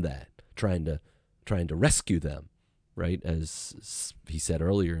become that, trying to rescue them, right? As he said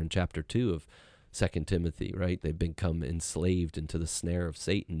earlier in chapter 2 of 2 Timothy, right? They've become enslaved into the snare of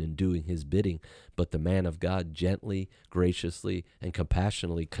Satan in doing his bidding. But the man of God gently, graciously, and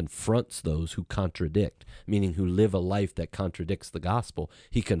compassionately confronts those who contradict, meaning who live a life that contradicts the gospel.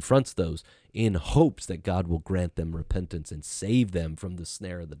 He confronts those in hopes that God will grant them repentance and save them from the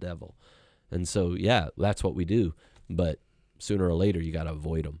snare of the devil. And so, yeah, that's what we do. But sooner or later, you got to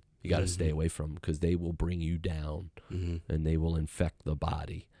avoid them. You got to stay away from them, because they will bring you down and they will infect the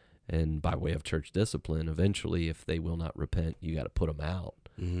body. And by way of church discipline, eventually, if they will not repent, you got to put them out,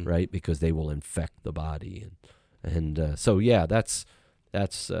 right? Because they will infect the body. And so, yeah, that's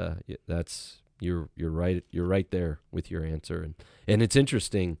you're right. You're right there with your answer. And it's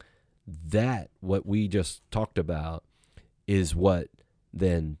interesting that what we just talked about is what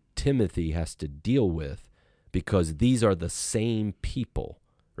then Timothy has to deal with, because these are the same people,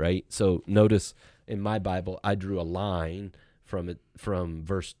 right? So notice in my Bible, I drew a line from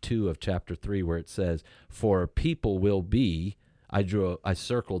verse 2 of chapter 3, where it says, for people will be, I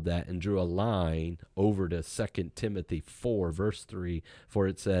circled that and drew a line over to 2 Timothy 4, verse 3, for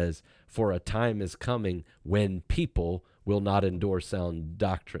it says, for a time is coming when people will not endure sound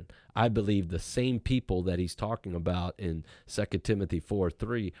doctrine. I believe the same people that he's talking about in 2 Timothy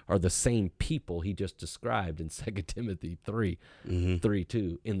 4:3 are the same people he just described in 2 Timothy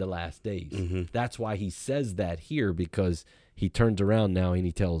 3:2 in the last days. That's why he says that here, because he turns around now and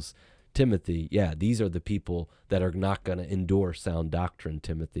he tells Timothy, yeah, these are the people that are not going to endure sound doctrine,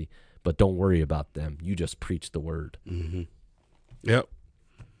 Timothy, but don't worry about them. You just preach the word. Yep.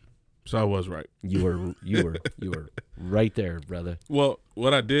 So I was right. You were right there, brother. Well,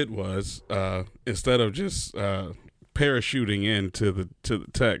 what I did was instead of just parachuting into the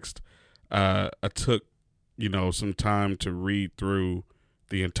text, I took some time to read through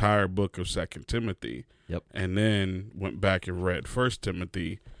the entire book of 2 Timothy. Yep. And then went back and read 1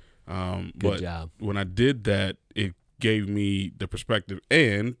 Timothy. Good job. When I did that, it gave me the perspective,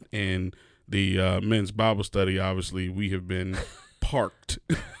 and in the men's Bible study, obviously we have been parked,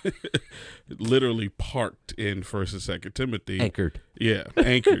 literally parked in 1 and 2 Timothy. Anchored. Yeah,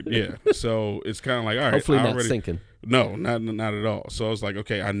 anchored. Yeah. So it's kind of like, all right. Hopefully not sinking. No, not at all. So I was like,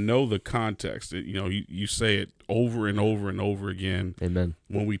 okay, I know the context. You say it over and over and over again. Amen.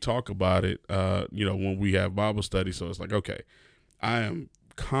 When we talk about it, when we have Bible study. So it's like, okay, I am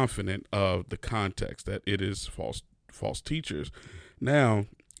confident of the context that it is false teachers. Now,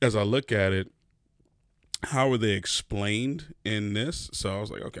 as I look at it, how are they explained in this? So I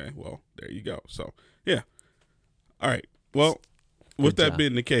was like, okay, well, there you go. So, yeah. All right. Well, with that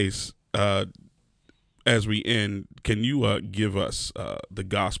being the case, as we end, can you give us the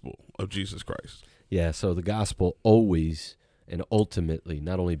gospel of Jesus Christ? Yeah, so the gospel always and ultimately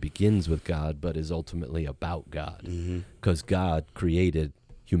not only begins with God, but is ultimately about God. Because God created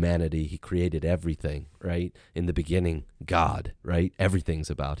humanity. He created everything, right? In the beginning, God, right? Everything's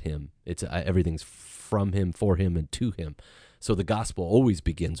about him. It's everything's from him, for him, and to him. So the gospel always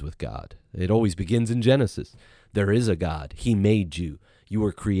begins with God. It always begins in Genesis. There is a God. He made you. You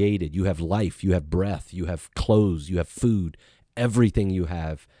were created. You have life. You have breath. You have clothes. You have food. Everything you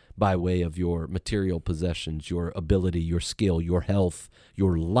have by way of your material possessions, your ability, your skill, your health,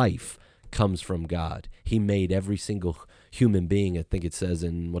 your life comes from God. He made every single human being. I think it says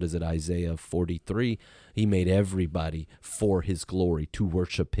in, Isaiah 43, he made everybody for his glory, to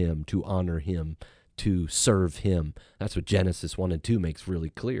worship him, to honor him, to serve him. That's what Genesis 1 and 2 makes really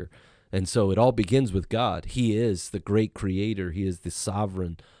clear. And so it all begins with God. He is the great creator. He is the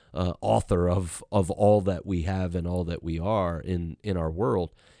sovereign author of all that we have and all that we are in our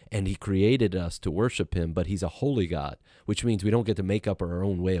world. And he created us to worship him, but he's a holy God, which means we don't get to make up our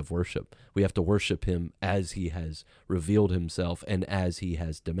own way of worship. We have to worship him as he has revealed himself and as he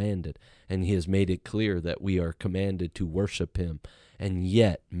has demanded. And he has made it clear that we are commanded to worship him. And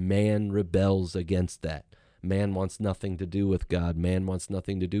yet man rebels against that. Man wants nothing to do with God. Man wants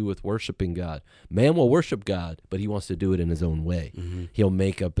nothing to do with worshiping God. Man will worship God, but he wants to do it in his own way. Mm-hmm. He'll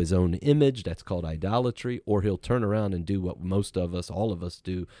make up his own image. That's called idolatry. Or he'll turn around and do what most of us, all of us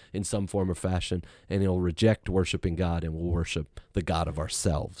do in some form or fashion, and he'll reject worshiping God and will worship the God of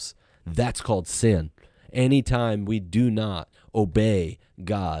ourselves. That's called sin. Anytime we do not obey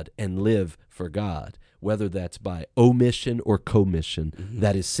God and live for God, whether that's by omission or commission,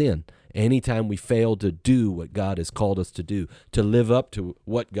 that is sin. Anytime we fail to do what God has called us to do, to live up to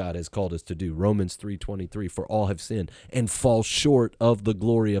what God has called us to do, Romans 3:23, for all have sinned and fall short of the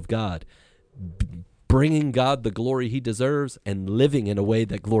glory of God. Bringing God the glory he deserves and living in a way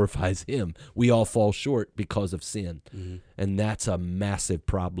that glorifies him, we all fall short because of sin. Mm-hmm. And that's a massive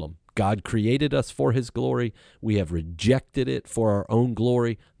problem. God created us for his glory. We have rejected it for our own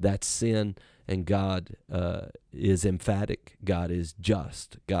glory. That's sin. And God is emphatic. God is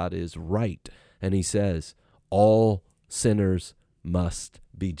just. God is right. And he says, all sinners must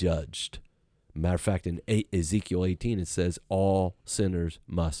be judged. Matter of fact, in Ezekiel 18, it says, all sinners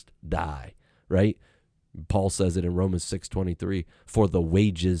must die, right? Paul says it in Romans 6:23, for the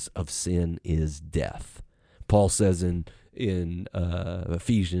wages of sin is death. Paul says in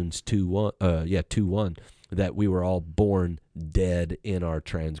Ephesians 2:1, that we were all born dead in our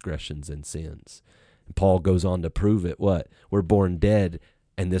transgressions and sins. And Paul goes on to prove it. What? We're born dead,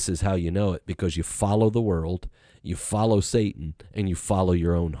 and this is how you know it, because you follow the world, you follow Satan, and you follow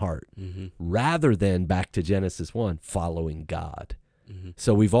your own heart, rather than, back to Genesis 1, following God. Mm-hmm.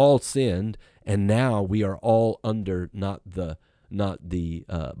 So we've all sinned, and now we are all under not the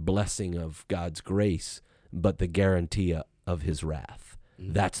blessing of God's grace, but the guarantee of his wrath.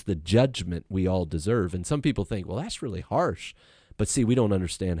 That's the judgment we all deserve. And some people think, well, that's really harsh. But see, we don't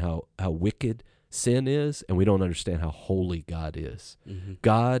understand how wicked sin is, and we don't understand how holy God is. Mm-hmm.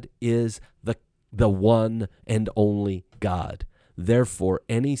 God is the one and only God. Therefore,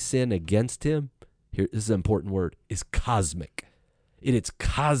 any sin against him, here is an important word, is cosmic. It is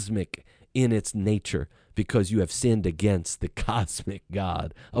cosmic in its nature, because you have sinned against the cosmic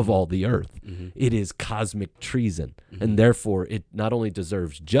God of all the earth. Mm-hmm. It is cosmic treason. Mm-hmm. And therefore, it not only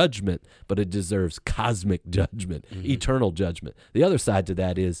deserves judgment, but it deserves cosmic judgment, eternal judgment. The other side to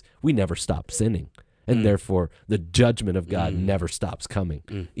that is we never stop sinning. And therefore, the judgment of God never stops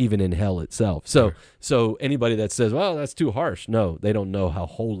coming, even in hell itself. So anybody that says, well, that's too harsh, no, they don't know how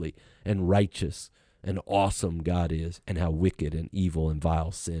holy and righteous and awesome God is, and how wicked and evil and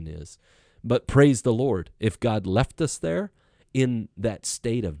vile sin is. But praise the Lord, if God left us there in that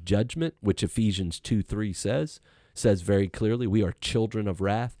state of judgment, which Ephesians 2:3 says very clearly, we are children of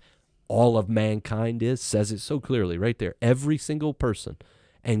wrath. All of mankind says it so clearly right there, every single person.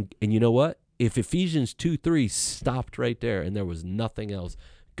 And you know what? If Ephesians 2:3 stopped right there and there was nothing else,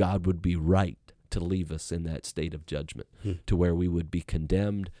 God would be right to leave us in that state of judgment, to where we would be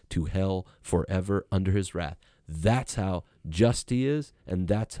condemned to hell forever under his wrath. That's how just he is, and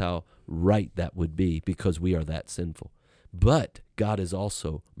that's how right that would be, because we are that sinful. But God is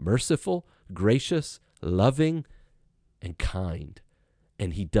also merciful, gracious, loving, and kind.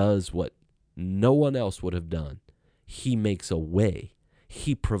 And he does what no one else would have done. He makes a way.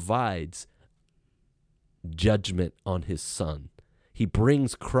 He provides judgment on his Son. He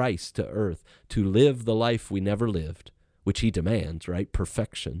brings Christ to earth to live the life we never lived, which he demands, right?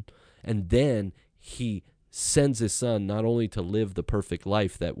 Perfection. And then he sends his Son not only to live the perfect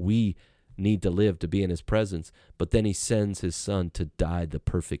life that we need to live to be in his presence, but then he sends his Son to die the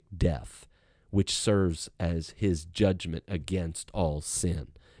perfect death, which serves as his judgment against all sin.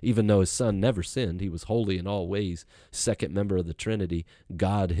 Even though his Son never sinned, he was holy in all ways, second member of the Trinity,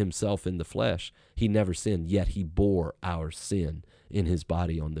 God himself in the flesh, he never sinned, yet he bore our sin in his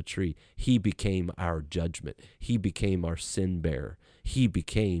body on the tree. He became our judgment. He became our sin bearer. He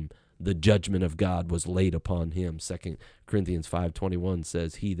became the judgment of God was laid upon him. 2 Corinthians 5:21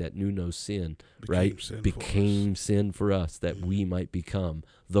 says, he that knew no sin, became sin for us, that we might become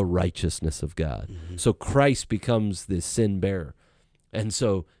the righteousness of God. Mm-hmm. So Christ becomes the sin bearer. And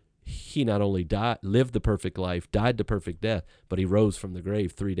so he not only lived the perfect life, died the perfect death, but he rose from the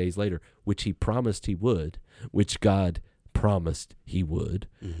grave 3 days later, which he promised he would, which God promised he would.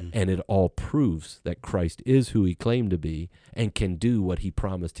 And it all proves that Christ is who he claimed to be and can do what he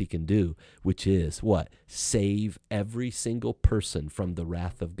promised he can do, which is what? Save every single person from the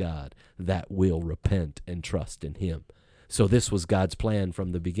wrath of God that will repent and trust in him. So this was God's plan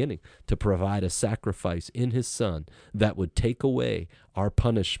from the beginning, to provide a sacrifice in his Son that would take away our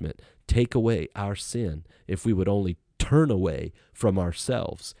punishment, take away our sin, if we would only turn away from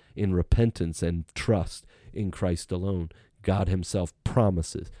ourselves in repentance and trust in Christ alone. God himself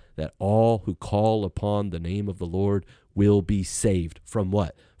promises that all who call upon the name of the Lord will be saved from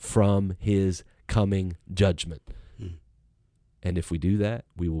what? From his coming judgment. And if we do that,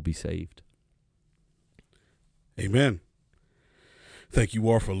 we will be saved. Amen. Thank you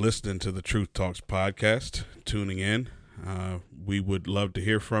all for listening to the Truth Talks podcast, tuning in. We would love to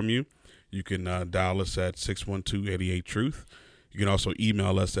hear from you. You can dial us at 612-88-TRUTH. You can also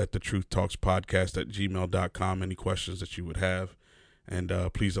email us at thetruthtalkspodcast@gmail.com, any questions that you would have. And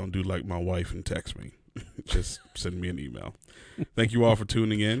please don't do like my wife and text me. Just send me an email. Thank you all for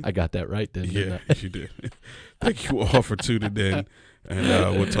tuning in. I got that right then, didn't I? Yeah, you did. Thank you all for tuning in,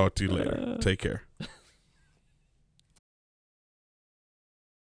 and we'll talk to you later. Take care.